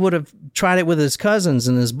that, he would have tried it with his cousins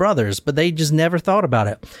and his brothers, but they just never thought about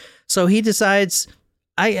it. So he decides,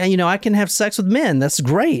 I can have sex with men. That's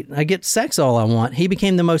great. I get sex all I want. He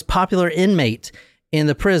became the most popular inmate in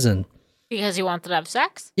the prison. Because he wanted to have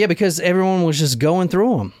sex? Yeah, because everyone was just going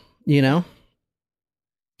through him, you know?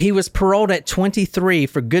 He was paroled at 23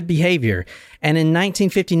 for good behavior, and in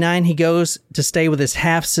 1959, he goes to stay with his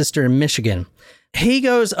half-sister in Michigan. He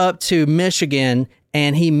goes up to Michigan,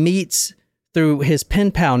 and he meets, through his pen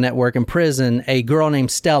pal network in prison, a girl named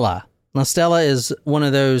Stella. Now, Stella is one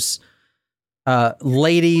of those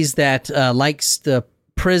ladies that likes the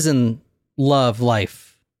prison love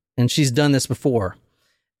life, and she's done this before.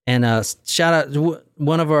 And shout out to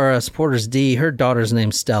one of our supporters, Dee. Her daughter's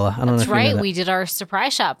name's Stella. I don't know if you know that. That's right. We did our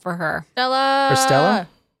surprise shop for her. Stella. For Stella?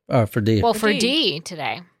 Oh, for Dee. Well, for Dee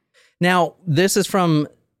today. Now, this is from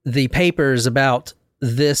the papers about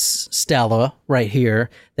this Stella right here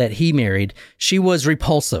that he married. She was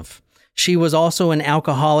repulsive. She was also an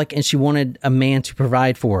alcoholic, and she wanted a man to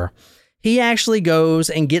provide for her. He actually goes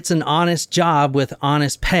and gets an honest job with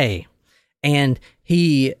honest pay. And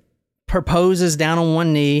he proposes down on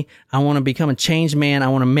one knee, I want to become a changed man, I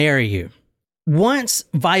want to marry you. Once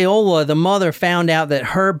Viola, the mother, found out that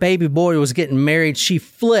her baby boy was getting married, she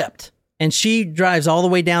flipped, and she drives all the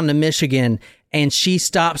way down to Michigan, and she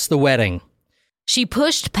stops the wedding. She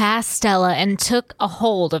pushed past Stella and took a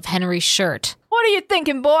hold of Henry's shirt. What are you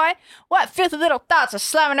thinking, boy? What filthy little thoughts are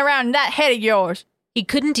slamming around in that head of yours? He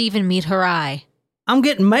couldn't even meet her eye. I'm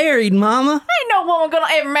getting married, Mama. Ain't no woman gonna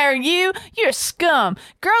ever marry you. You're scum.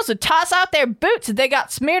 Girls would toss out their boots if they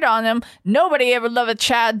got smeared on them. Nobody ever loved a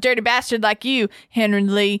child, dirty bastard like you, Henry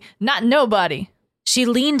Lee. Not nobody. She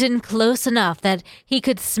leaned in close enough that he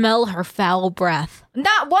could smell her foul breath.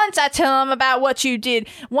 Not once I tell them about what you did.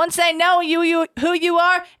 Once they know who you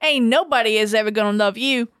are, ain't nobody is ever gonna love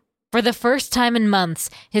you. For the first time in months,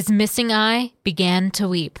 his missing eye began to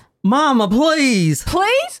weep. Mama, please.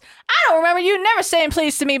 Please? I don't remember you never saying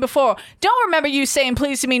please to me before. Don't remember you saying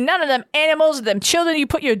please to me. None of them animals or them children you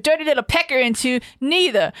put your dirty little pecker into,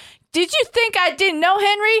 neither. Did you think I didn't know,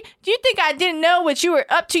 Henry? Do you think I didn't know what you were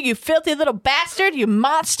up to, you filthy little bastard, you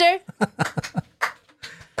monster?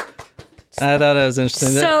 I thought that was interesting.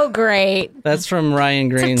 So great. That's from Ryan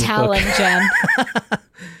Green's It's a talent, book. Jen.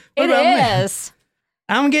 It is.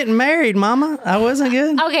 I'm getting married, Mama. I wasn't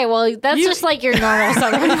good. Okay, well, that's just like your normal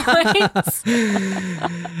Southern voice.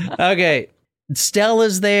 Okay.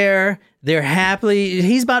 Stella's there. They're happily.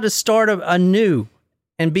 He's about to start anew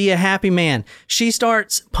and be a happy man. She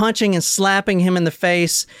starts punching and slapping him in the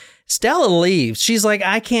face. Stella leaves. She's like,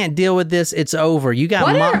 I can't deal with this. It's over. You got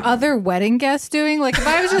What are other wedding guests doing? Like, if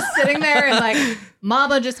I was just sitting there and like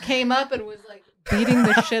Mama just came up and was like beating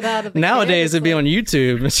the shit out of the Nowadays, kid, it'd be on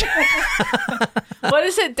YouTube. What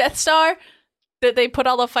is it? Death Star? That they put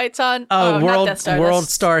all the fights on? Oh, not World Death Star. World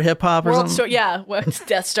That's Star Hip Hop or World something? Star. Yeah, what's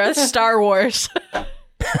Death Star? That's Star Wars.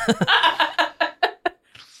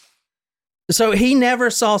 So he never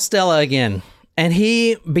saw Stella again, and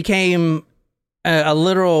he became a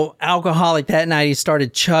literal alcoholic that night. He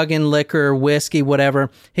started chugging liquor, whiskey, whatever.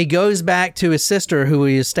 He goes back to his sister who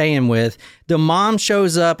he is staying with. The mom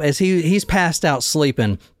shows up as he's passed out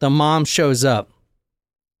sleeping. The mom shows up.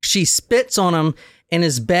 She spits on him in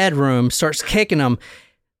his bedroom, starts kicking him.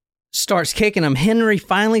 Henry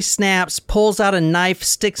finally snaps, pulls out a knife,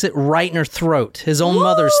 sticks it right in her throat, his own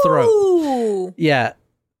mother's throat. Yeah.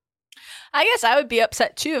 I guess I would be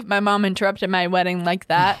upset too if my mom interrupted my wedding like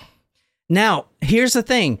that. Now, here's the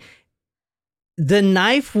thing. The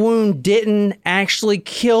knife wound didn't actually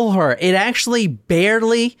kill her. It actually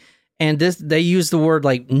barely, and they use the word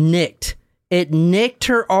like nicked. It nicked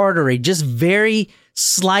her artery just very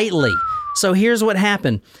slightly. So here's what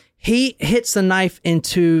happened. He hits the knife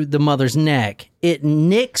into the mother's neck. It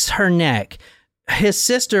nicks her neck. His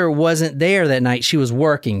sister wasn't there that night. She was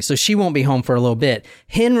working, so she won't be home for a little bit.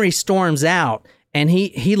 Henry storms out, and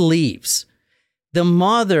he leaves. The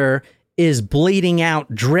mother is bleeding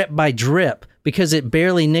out drip by drip because it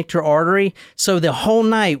barely nicked her artery. So the whole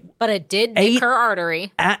night... But it did nick her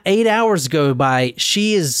artery. 8 hours go by.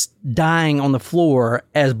 She is dying on the floor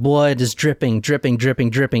as blood is dripping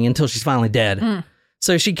until she's finally dead.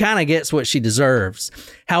 So she kind of gets what she deserves.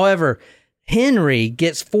 However... Henry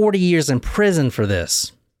gets 40 years in prison for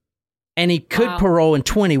this. And he could parole in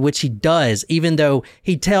 20, which he does, even though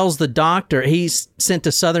he tells the doctor, he's sent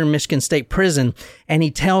to Southern Michigan State Prison, and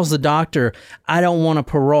he tells the doctor, I don't want to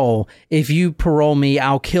parole. If you parole me,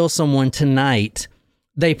 I'll kill someone tonight.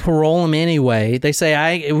 They parole him anyway. They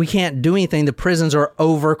say, we can't do anything. The prisons are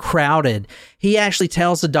overcrowded. He actually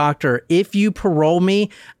tells the doctor, if you parole me,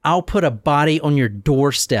 I'll put a body on your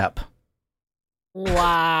doorstep.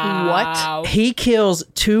 Wow. What? He kills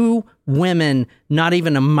 2 women not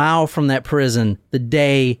even a mile from that prison the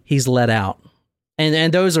day he's let out.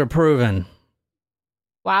 And those are proven.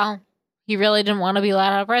 Wow. He really didn't want to be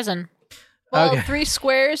let out of prison. Well, Okay. 3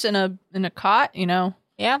 squares in a cot, you know.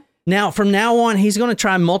 Yeah. Now, from now on, he's going to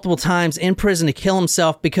try multiple times in prison to kill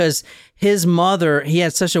himself because his mother, he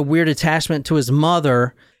had such a weird attachment to his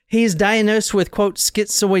mother. He's diagnosed with, quote,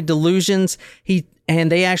 schizoid delusions. And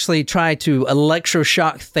they actually try to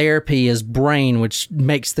electroshock therapy his brain, which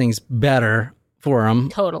makes things better for him.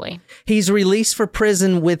 Totally. He's released for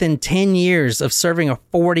prison within 10 years of serving a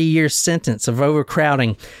 40-year sentence of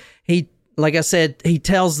overcrowding. Like I said, he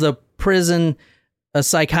tells the prison a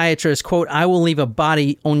psychiatrist, quote, I will leave a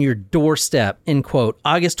body on your doorstep, end quote.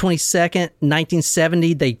 August 22nd,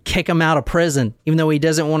 1970, they kick him out of prison, even though he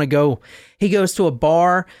doesn't want to go. He goes to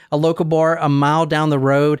a local bar a mile down the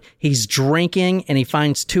road. He's drinking, and he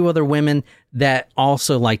finds 2 other women that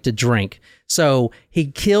also like to drink. So he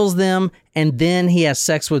kills them, and then he has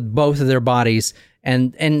sex with both of their bodies.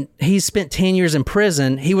 And he spent 10 years in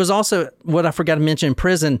prison. He was also, what I forgot to mention, in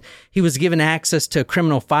prison, he was given access to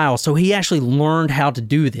criminal files. So he actually learned how to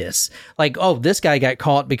do this. Like, oh, this guy got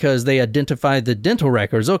caught because they identified the dental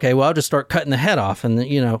records. Okay, well, I'll just start cutting the head off and,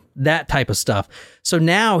 that type of stuff. So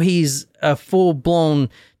now he's a full-blown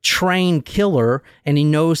trained killer, and he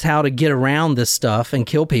knows how to get around this stuff and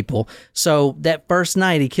kill people. So that first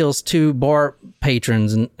night, he kills 2 bar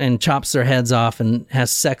patrons and chops their heads off and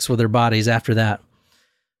has sex with their bodies after that.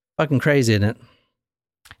 Fucking crazy, isn't it?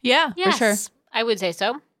 Yeah, Yes, for sure. I would say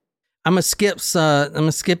so. I'm gonna skip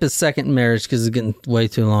his second marriage because it's getting way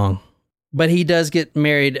too long. But he does get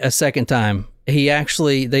married a second time.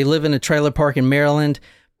 They live in a trailer park in Maryland,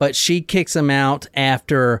 but she kicks him out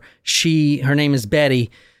after her name is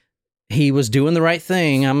Betty. He was doing the right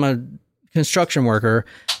thing. I'm a construction worker.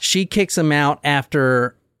 She kicks him out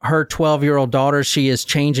after her 12-year-old daughter, she is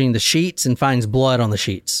changing the sheets and finds blood on the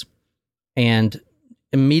sheets. And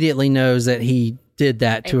immediately knows that he did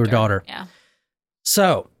that to her daughter. Yeah.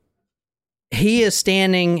 So he is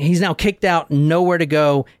standing, he's now kicked out, nowhere to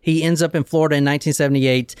go. He ends up in Florida in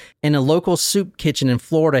 1978 in a local soup kitchen in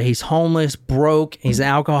Florida. He's homeless, broke, he's an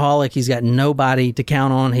alcoholic, he's got nobody to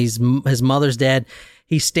count on. His mother's dead.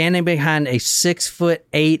 He's standing behind a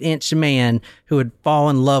 6'8" man who would fall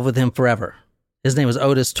in love with him forever. His name was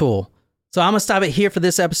Otis Toole. So I'm going to stop it here for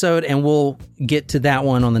this episode, and we'll get to that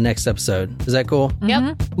one on the next episode. Is that cool?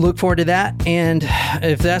 Yep. Look forward to that. And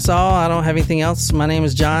if that's all, I don't have anything else. My name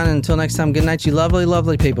is John. Until next time, good night, you lovely,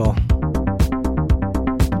 lovely people.